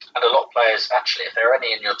 and a lot of players, actually, if they're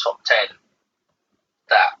any in your top 10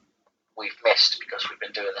 that we've missed because we've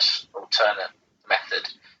been doing this alternate method,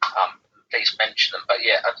 please mention them. But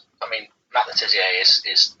yeah, I mean, Matt Le Tissier is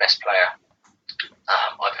the best player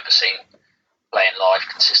I've ever seen playing live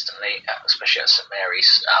consistently, especially at St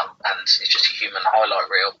Mary's, and it's just a human highlight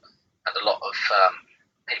reel. And a lot of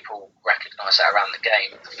people recognise that around the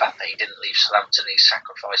game. The fact that he didn't leave Southampton, he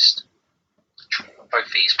sacrificed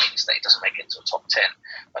trophies, means that he doesn't make it into a top 10.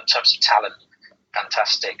 But in terms of talent,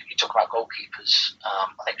 fantastic. You talk about goalkeepers.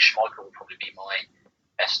 I think Schmeichel would probably be my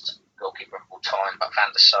best goalkeeper of all time, but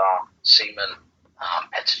Van der Sar, Seaman,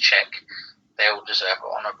 Petr Cech, they all deserve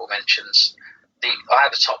honourable mentions. I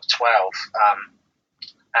had a top 12,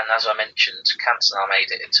 and as I mentioned, Cantona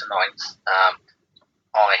made it into 9th.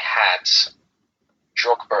 I had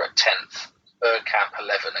Drogba at 10th, Bergkamp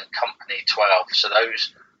 11, and Company 12. So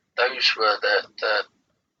those were the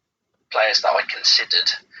players that I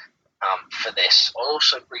considered for this. I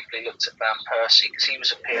also briefly looked at Van Persie because he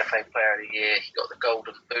was a PFA Player of the Year. He got the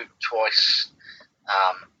Golden Boot twice.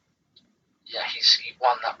 He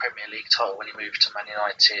won that Premier League title when he moved to Man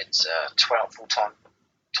United. 12th all-time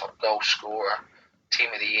top goal scorer, Team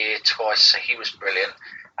of the Year twice. So he was brilliant.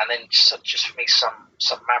 And then just for me,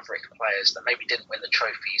 some maverick players that maybe didn't win the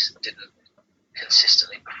trophies, that didn't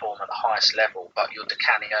consistently perform at the highest level, but your Di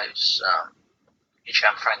Canios, your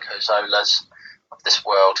Gianfranco Zolas of this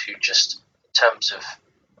world, who just, in terms of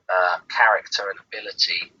character and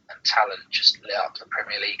ability and talent, just lit up the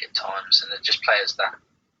Premier League at times. And they're just players that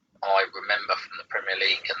I remember from the Premier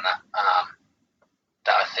League, and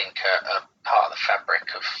that I think are part of the fabric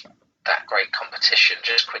of that great competition.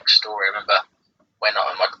 Just a quick story. I remember when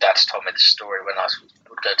my dad's told me this story when I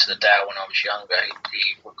would go to the Dow when I was younger.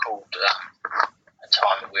 He recalled a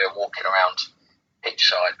time we were walking around pitch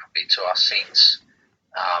side, probably to our seats,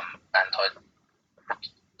 and I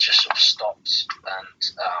just sort of stopped and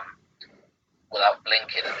without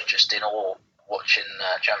blinking, I was just in awe watching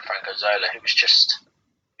Gianfranco Zola, who was just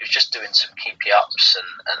doing some keepy ups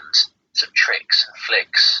and some tricks and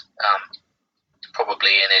flicks,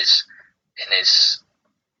 probably in his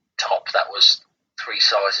top that was 3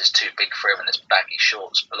 sizes too big for him, and his baggy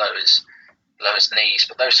shorts below his knees.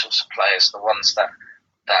 But those sorts of players, the ones that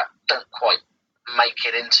don't quite make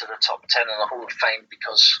it into the top 10 in the Hall of Fame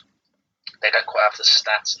because they don't quite have the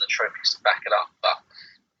stats and the trophies to back it up, but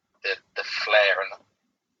the flair and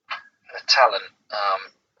the talent,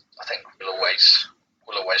 I think we'll always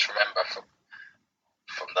remember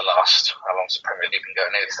from the last, how long's the Premier League been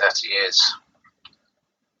going? Nearly 30 years.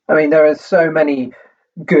 I mean, there are so many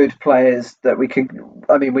good players that we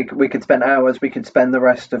could spend hours, we could spend the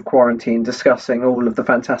rest of quarantine discussing all of the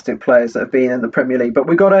fantastic players that have been in the Premier League. But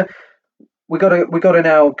we gotta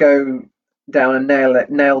now go down and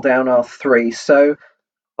nail down our 3. So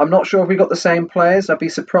I'm not sure if we got the same players. I'd be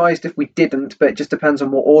surprised if we didn't, but it just depends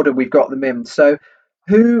on what order we've got them in. So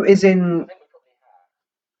who is in?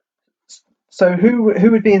 So who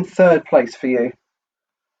would be in 3rd place for you?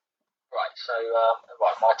 Right. So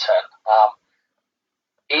my turn.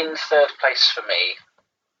 In 3rd place for me,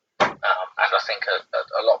 and I think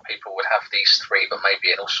a lot of people would have these 3, but maybe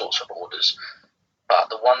in all sorts of orders. But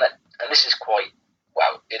the one that, and this is quite,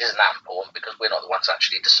 well, it isn't that important because we're not the ones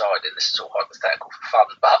actually deciding. This is all hypothetical for fun.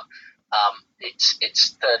 But it's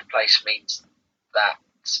 3rd place means that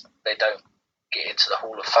they don't get into the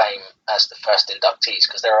Hall of Fame as the first inductees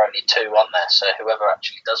because there are only 2 on there. So whoever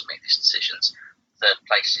actually does make these decisions, 3rd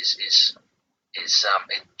place is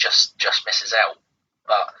it just misses out.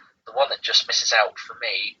 But the one that just misses out for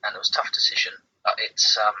me, and it was a tough decision, but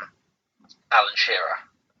it's Alan Shearer.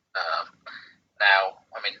 Now,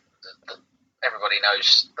 I mean, everybody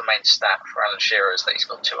knows the main stat for Alan Shearer is that he's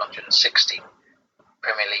got 260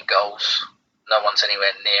 Premier League goals. No one's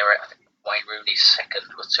anywhere near it. I think Wayne Rooney's second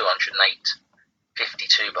with 208,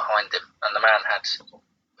 52 behind him. And the man had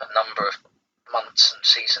a number of months and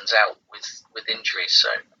seasons out with injuries. So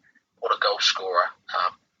what a goal scorer.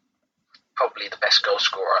 Probably the best goal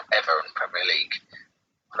scorer ever in Premier League.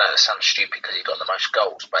 I know that sounds stupid because he got the most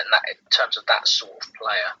goals, but in terms of that sort of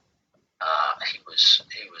player, he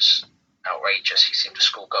was outrageous. He seemed to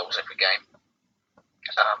score goals every game.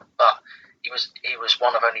 But he was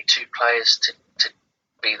one of only 2 players to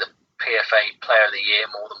be the PFA Player of the Year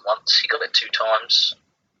more than once. He got it 2 times.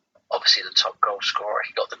 Obviously the top goal scorer.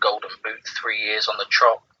 He got the Golden Boot 3 years on the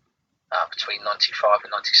trot, between 95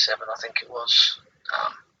 and 97, I think it was.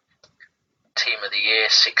 Team of the Year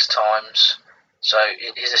 6 times. So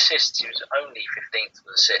his assists, he was only 15th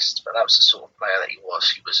with assists, but that was the sort of player that he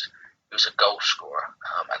was. He was a goal scorer,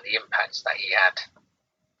 and the impact that he had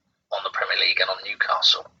on the Premier League and on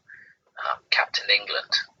Newcastle, captained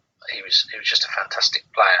England. He was just a fantastic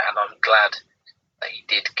player, and I'm glad that he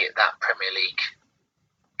did get that Premier League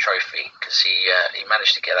trophy because he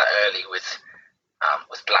managed to get that early with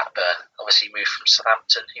Blackburn. Obviously, he moved from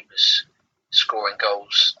Southampton. He was scoring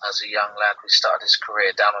goals as a young lad. We started his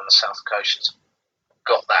career down on the South Coast.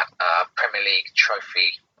 Got that Premier League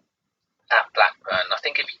trophy at Blackburn. I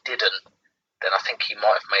think if he didn't, then I think he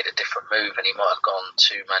might have made a different move and he might have gone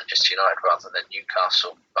to Manchester United rather than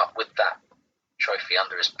Newcastle. But with that trophy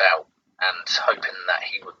under his belt, and hoping that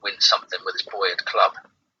he would win something with his boyhood club.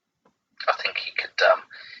 I think he could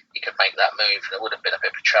make that move, and it would have been a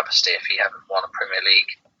bit of a travesty if he hadn't won a Premier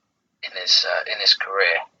League in his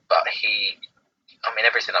career. But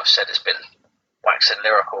everything I've said has been waxing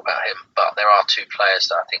lyrical about him. But there are two players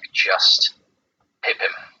that I think just pip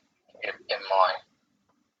him, in my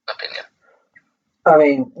opinion. I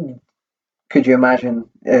mean, could you imagine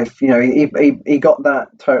if he got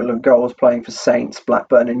that total of goals playing for Saints,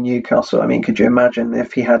 Blackburn, and Newcastle? I mean, could you imagine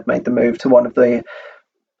if he had made the move to one of the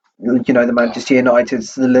the Manchester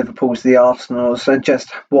Uniteds, the Liverpools, the Arsenals, and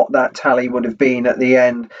just what that tally would have been at the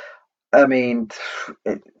end? I mean,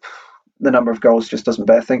 the number of goals just doesn't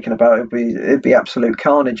bear thinking about. It'd be absolute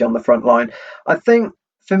carnage on the front line. I think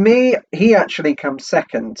for me, he actually comes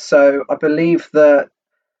second. So I believe that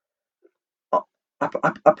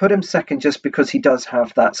I put him second just because he does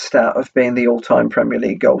have that stat of being the all-time Premier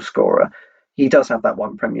League goal scorer. He does have that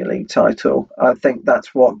one Premier League title. I think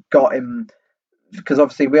that's what got him, because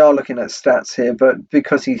obviously we are looking at stats here, but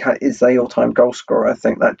because he is the all-time goal scorer, I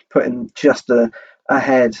think that put him just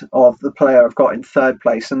ahead of the player I've got in third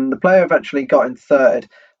place. And the player I've actually got in third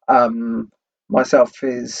myself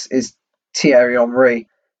is Thierry Henry,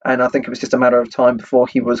 and I think it was just a matter of time before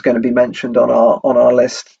he was going to be mentioned on our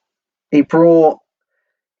list. He brought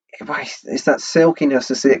it's that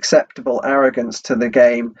silkiness, it's the acceptable arrogance to the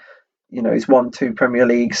game. He's won 2 Premier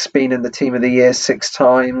Leagues, been in the Team of the Year 6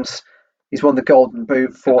 times. He's won the Golden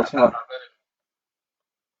Boot 4 times.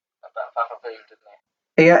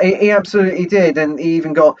 He absolutely did, and he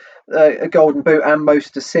even got a Golden Boot and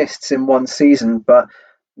most assists in one season. But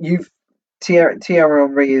Thierry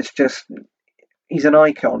Henry is he's an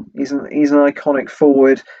icon. He's an iconic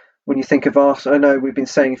forward. When you think of Arsenal, I know we've been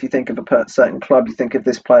saying if you think of a certain club, you think of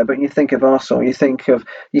this player, but you think of Arsenal, you think of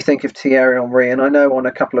Thierry Henry. And I know on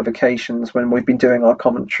a couple of occasions when we've been doing our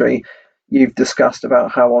commentary, you've discussed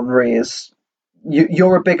about how Henry is.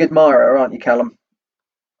 You're a big admirer, aren't you, Callum?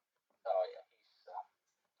 Oh yeah,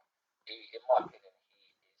 in my opinion, he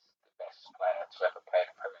is the best player to ever play in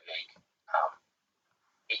the Premier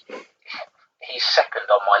League. He's second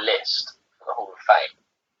on my list for the Hall of Fame.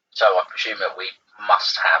 So I presume that we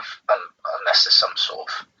must have, unless there's some sort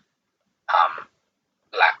of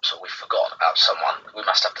lapse or we've forgotten about someone, we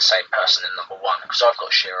must have the same person in number 1, because I've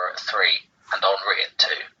got Shearer at 3 and Henry at 2.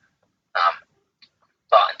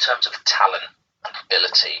 But in terms of talent and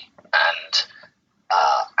ability and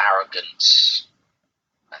arrogance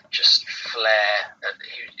and just flair,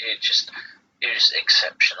 he was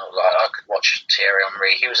exceptional. I could watch Thierry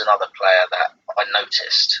Henry. He was another player that I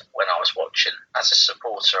noticed when I was watching, as a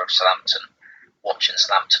supporter of Southampton, watching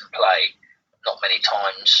Southampton play. Not many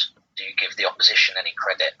times do you give the opposition any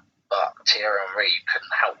credit, but Thierry Henry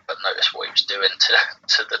couldn't help but notice what he was doing to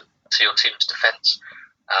your team's defence.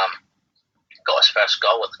 Got his first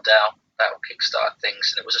goal at the Dow. That will kickstart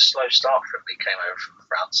things, and it was a slow start for him. He came over from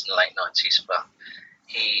France in the late 90s, but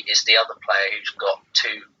he is the other player who's got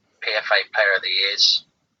 2 PFA Player of the Years.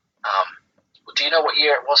 Do you know what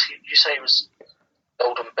year it was? Did you say it was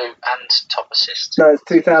Golden Boot and top assist? No, it's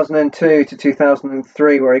 2002 to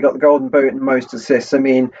 2003 where he got the Golden Boot and most assists. I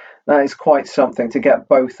mean, that is quite something to get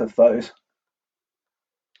both of those.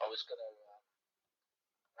 That was going to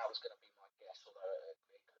be my guess, although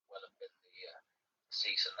it could well have been the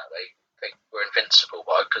season that they were invincible.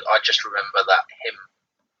 But I just remember that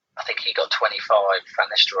I think he got 25,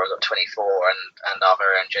 Van Nistelrooy got 24, and our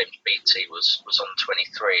very own James Beattie was on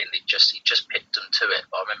 23, and he just pipped them to it.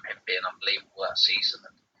 But I remember him being unbelievable that season,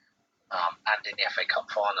 and in the FA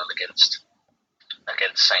Cup final against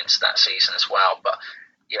Saints that season as well. But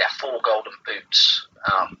yeah, 4 Golden Boots,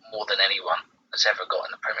 more than anyone has ever got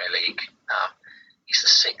in the Premier League. He's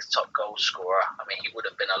the 6th top goal scorer. I mean, he would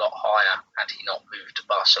have been a lot higher had he not moved to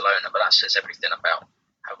Barcelona, but that says everything about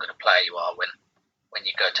how good a player you are when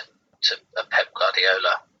you go to a Pep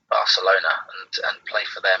Guardiola Barcelona and play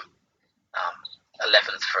for them.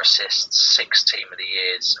 11th for assists, 6 Team of the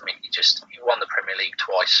Years. I mean, he won the Premier League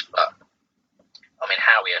twice, but I mean,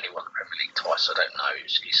 how he only won the Premier League twice, I don't know.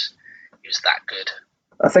 He was that good.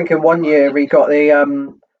 I think in one year he got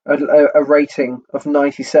a rating of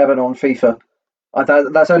 97 on FIFA.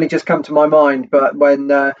 That's only just come to my mind, but when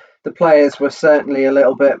the players were certainly a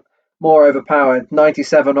little bit more overpowered,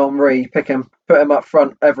 97 Henry, put him up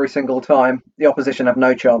front every single time. The opposition have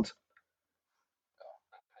no chance.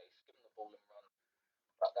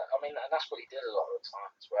 And that's what he did a lot of the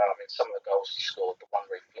time as well. I mean, some of the goals he scored, the one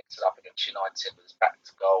where he flicked it up against United with his back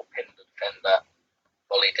to goal, pinned the defender,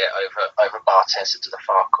 volleyed it over Bartes into the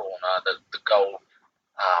far corner. The goal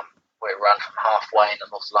where he ran from halfway in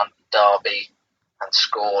the North London derby and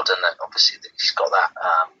scored, and then obviously he's got that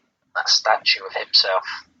that statue of himself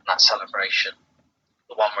and that celebration.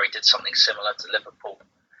 The one where he did something similar to Liverpool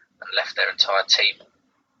and left their entire team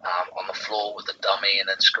on the floor with a dummy and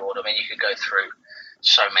then scored. I mean, you could go through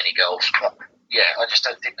so many goals, but yeah, I just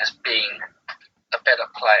don't think there's been a better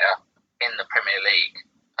player in the Premier League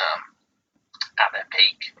at their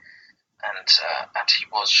peak, and he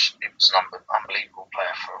was an unbelievable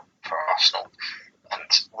player for Arsenal, and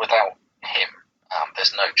without him,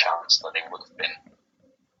 there's no chance that they would have been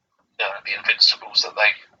the Invincibles that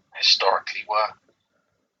they historically were.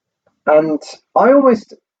 And I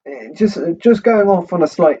almost just going off on a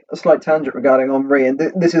slight tangent regarding Henry, and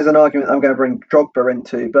this is an argument I'm going to bring Drogba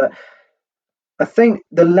into, but I think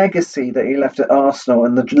the legacy that he left at Arsenal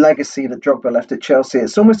and the legacy that Drogba left at Chelsea,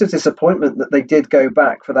 it's almost a disappointment that they did go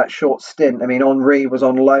back for that short stint. I mean, Henry was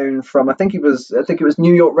on loan from I think it was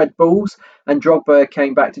New York Red Bulls, and Drogba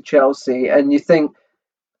came back to Chelsea, and you think,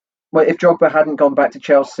 well, if Drogba hadn't gone back to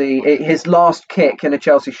Chelsea, his last kick in a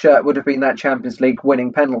Chelsea shirt would have been that Champions League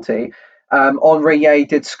winning penalty. Henry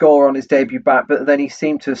did score on his debut back, but then he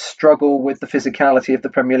seemed to struggle with the physicality of the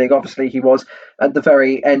Premier League. Obviously, he was at the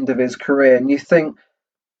very end of his career, and you think,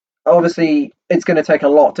 obviously, it's going to take a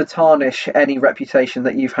lot to tarnish any reputation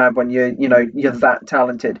that you've had when you're that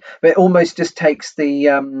talented. But it almost just takes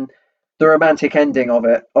the romantic ending of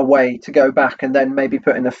it away to go back and then maybe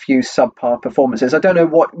put in a few subpar performances. I don't know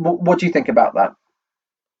what do you think about that?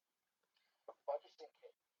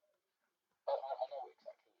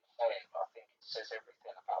 I think it says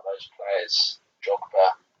everything about those players.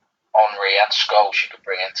 Drogba, Henry, and Scholes you could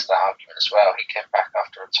bring into that argument as well. He came back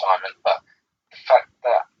after retirement, but the fact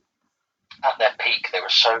that at their peak they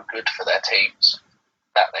were so good for their teams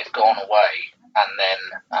that they've gone away, and then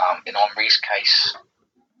in Henry's case,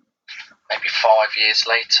 maybe 5 years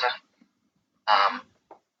later,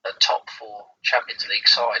 a top 4 Champions League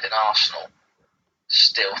side in Arsenal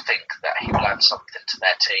still think that he will add something to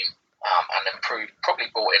their team. And improve, probably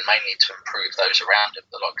brought in mainly to improve those around him,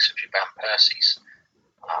 the likes of your Van Persie's,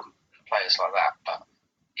 players like that. But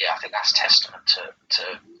yeah, I think that's testament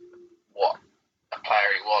to what a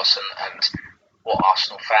player he was, and what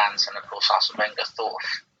Arsenal fans and of course Arsene Wenger thought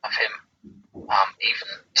of him, even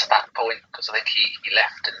to that point, because I think he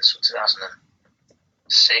left in sort of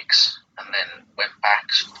 2006 and then went back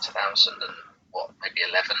sort of 2000 and maybe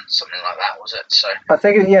 11, something like that, was it? So I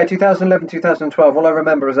think 2011, 2012. All I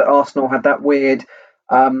remember is that Arsenal had that weird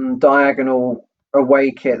diagonal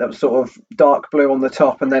away kit that was sort of dark blue on the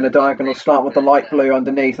top and then a diagonal slant with the light blue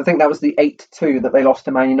underneath. I think that was the 8-2 that they lost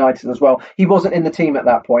to Man United as well. He wasn't in the team at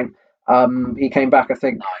that point. He came back, I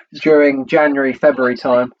think, during January, February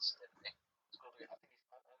time.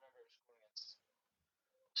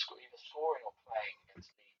 Either scoring or playing against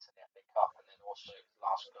Leeds in the FA Cup, and then also his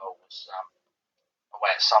last goal was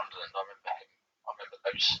away at Sunderland. I remember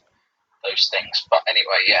those things. But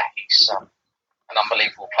anyway, yeah, he's an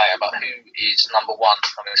unbelievable player. But who is number one?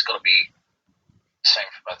 I mean, it's got to be the same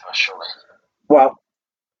for both of us, surely. Well,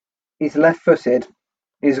 he's left-footed.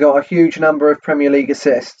 He's got a huge number of Premier League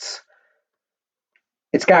assists.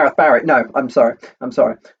 It's Gareth Barrett. No, I'm sorry.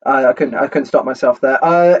 I couldn't stop myself there.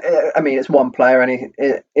 I mean, it's one player,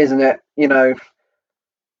 isn't it?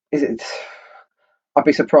 Is it? I'd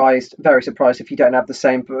be surprised, very surprised, if you don't have the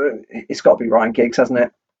same. But it's got to be Ryan Giggs, hasn't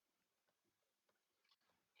it?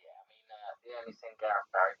 Yeah, I mean, the only thing Gareth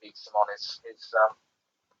Barrett beats him on is his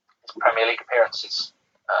Premier League appearances.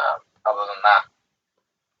 Other than that,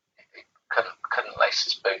 he couldn't lace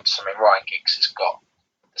his boots. I mean, Ryan Giggs has got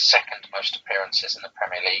the second most appearances in the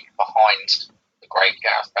Premier League behind the great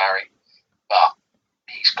Gareth Barry, but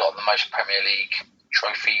he's got the most Premier League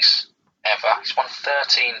trophies ever. He's won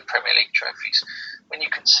 13 Premier League trophies. When you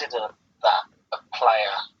consider that a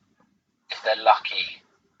player, if they're lucky,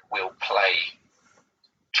 will play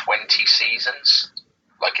 20 seasons,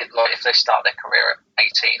 like if they start their career at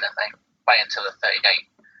 18 and they play until they're 38,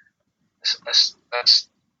 that's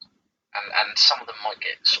and some of them might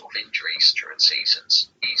get sort of injuries during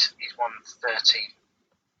seasons. He's won 13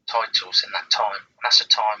 titles in that time, and that's a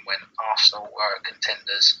time when Arsenal were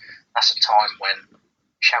contenders. That's a time when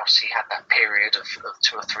Chelsea had that period of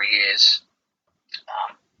 2 or 3 years,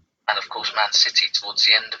 and of course Man City towards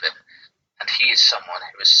the end of it. And he is someone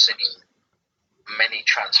who has seen many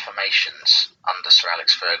transformations under Sir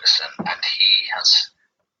Alex Ferguson, and he has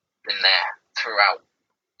been there throughout.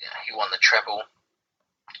 He won the treble,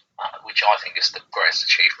 which I think is the greatest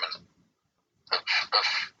achievement of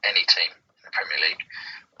any team in the Premier League.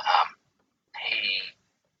 He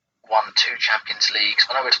won 2 Champions Leagues.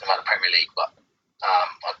 I know we're talking about the Premier League, but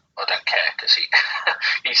I don't care because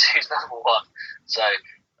he's number one. So,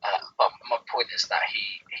 but my point is that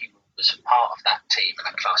he was a part of that team in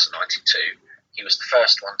that class of '92. He was the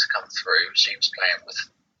first one to come through, so he was playing with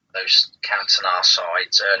those Cantona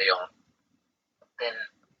sides early on. Then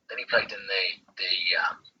he played in the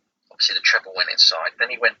obviously the treble winning side. Then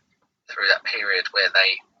he went through that period where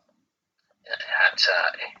they had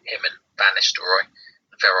him and Van Nistelrooy,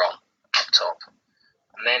 Veron up top.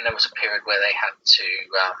 And then there was a period where they had to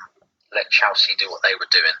let Chelsea do what they were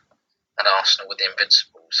doing, and Arsenal with the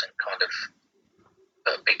Invincibles, and kind of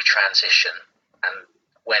a big transition. And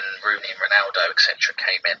when Rooney and Ronaldo, etc.,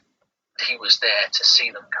 came in, he was there to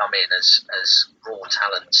see them come in as raw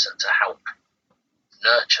talents and to help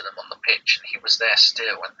nurture them on the pitch. And he was there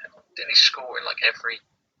still, and then he's scoring like every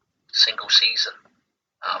single season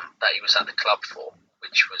that he was at the club for,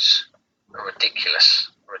 which was a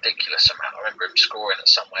ridiculous amount. I remember him scoring at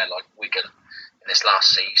somewhere like Wigan in this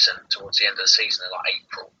last season, towards the end of the season in like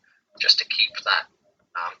April, just to keep that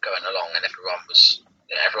going along, and everyone was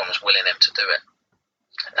willing him to do it.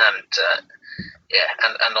 And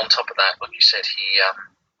and on top of that, like you said,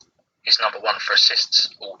 he's number one for assists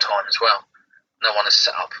all time as well. No one has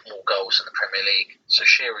set up more goals in the Premier League. So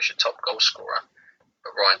Shearer's your top goal scorer,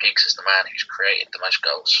 but Ryan Giggs is the man who's created the most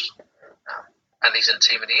goals, and he's in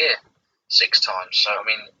Team of the Year 6 times. So I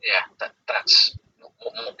mean, that's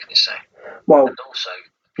what more can you say? Well, and also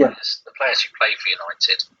the players who play for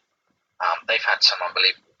United, they've had some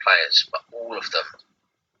unbelievable players, but all of them,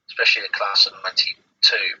 especially the class of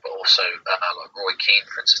 '92, but also like Roy Keane,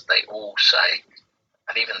 for instance, they all say,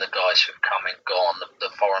 and even the guys who've come and gone, the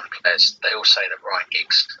foreign players, they all say that Ryan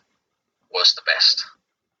Giggs was the best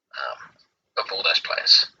of all those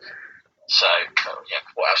players. So,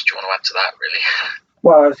 what else do you want to add to that, really?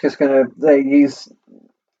 Well, I was just going to say he's,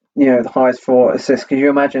 the highest for assists. Could you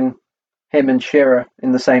imagine him and Shearer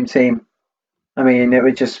in the same team? I mean, it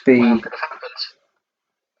would just be. Well, could have happened.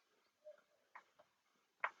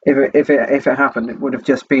 If it happened, it would have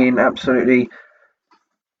just been absolutely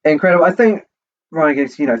incredible. I think Ryan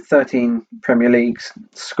Giggs, 13 Premier Leagues,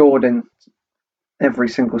 scored in every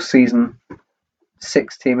single season,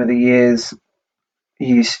 6 Team of the Years.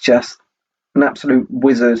 He's just an absolute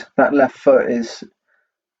wizard. That left foot is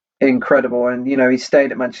incredible, and he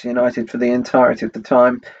stayed at Manchester United for the entirety of the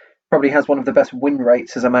time. Probably has one of the best win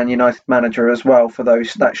rates as a Man United manager as well for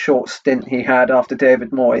that short stint he had after David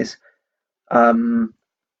Moyes.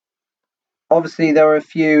 Obviously, there were a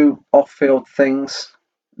few off-field things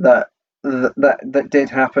that did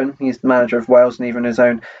happen. He's the manager of Wales, and even his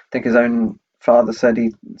own father said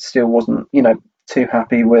he still wasn't, too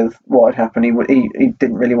happy with what had happened. He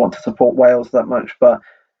didn't really want to support Wales that much, but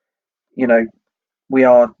we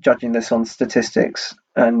are judging this on statistics,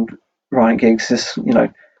 and Ryan Giggs is,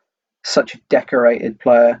 such a decorated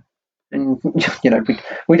player, and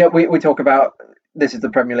we talk about this is the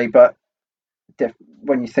Premier League, but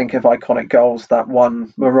when you think of iconic goals, that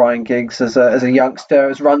one where Ryan Giggs as a youngster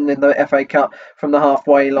has run in the FA Cup from the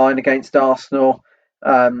halfway line against Arsenal,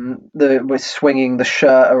 we're swinging the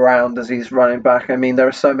shirt around as he's running back. I mean, there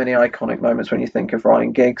are so many iconic moments when you think of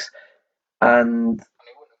Ryan Giggs, and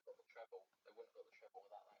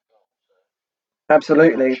absolutely.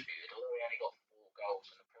 Although he only got 4 goals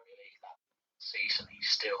in the Premier League that season, he's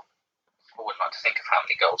still. I would like to think of how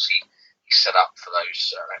many goals he set up for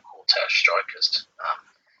those quartet strikers,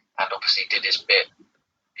 and obviously did his bit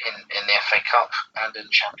in the FA Cup and in the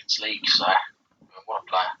Champions League. So, what a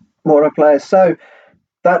player! What a player! So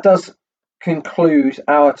that does conclude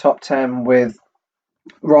our top 10 with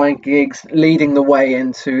Ryan Giggs leading the way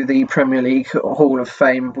into the Premier League Hall of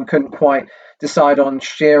Fame. We couldn't quite decide on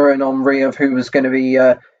Shearer and Henry of who was going to be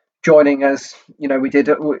joining us. We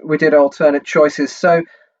did alternate choices. So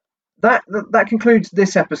that concludes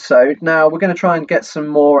this episode. Now we're going to try and get some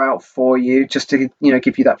more out for you, just to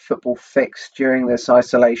give you that football fix during this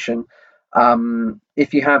isolation.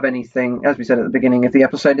 If you have anything, as we said at the beginning of the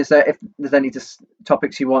episode, if there's any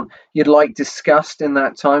topics you'd like discussed in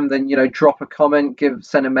that time, then drop a comment,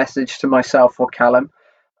 send a message to myself or Callum.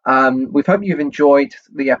 We hope you've enjoyed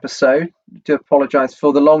the episode. Do apologise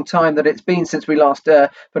for the long time that it's been since we last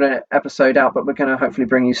put an episode out, but we're going to hopefully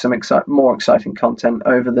bring you some more exciting content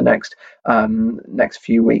over the next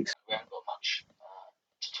few weeks. We haven't got much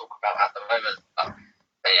to talk about at the moment.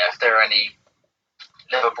 But if there are any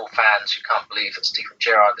Liverpool fans who can't believe that Steven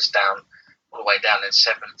Gerrard is down all the way down in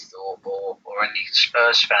 7th, or any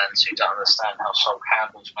Spurs fans who don't understand how Sol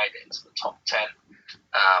Campbell's made it into the top 10.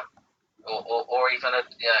 Or even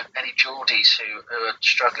any Geordies who are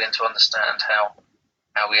struggling to understand how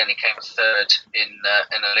we only came 3rd in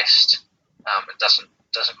a list. It doesn't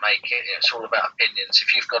make it. It's all about opinions.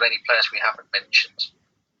 If you've got any players we haven't mentioned,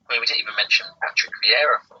 I mean, we didn't even mention Patrick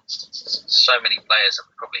Vieira, for instance. There's so many players that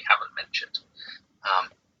we probably haven't mentioned.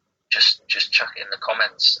 Just chuck it in the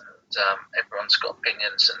comments, and everyone's got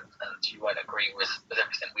opinions, and you won't agree with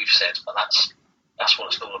everything we've said, but that's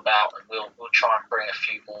what it's all about. And we'll try and bring a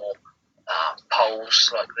few more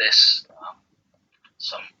polls like this,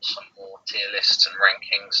 some more tier lists and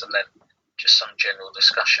rankings, and then just some general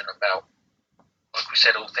discussion about, like we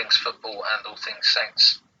said, all things football and all things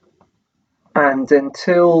Saints. And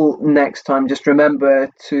until next time, just remember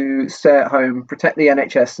to stay at home, protect the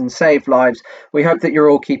NHS and save lives. We hope that you're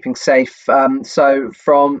all keeping safe. So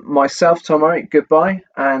from myself, Tom Murray, goodbye.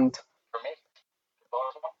 And from me,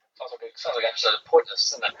 goodbye. Sounds like an episode of Pointless,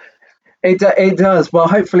 doesn't it? It does. Well,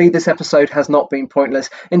 hopefully this episode has not been pointless.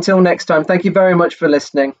 Until next time, thank you very much for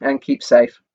listening and keep safe.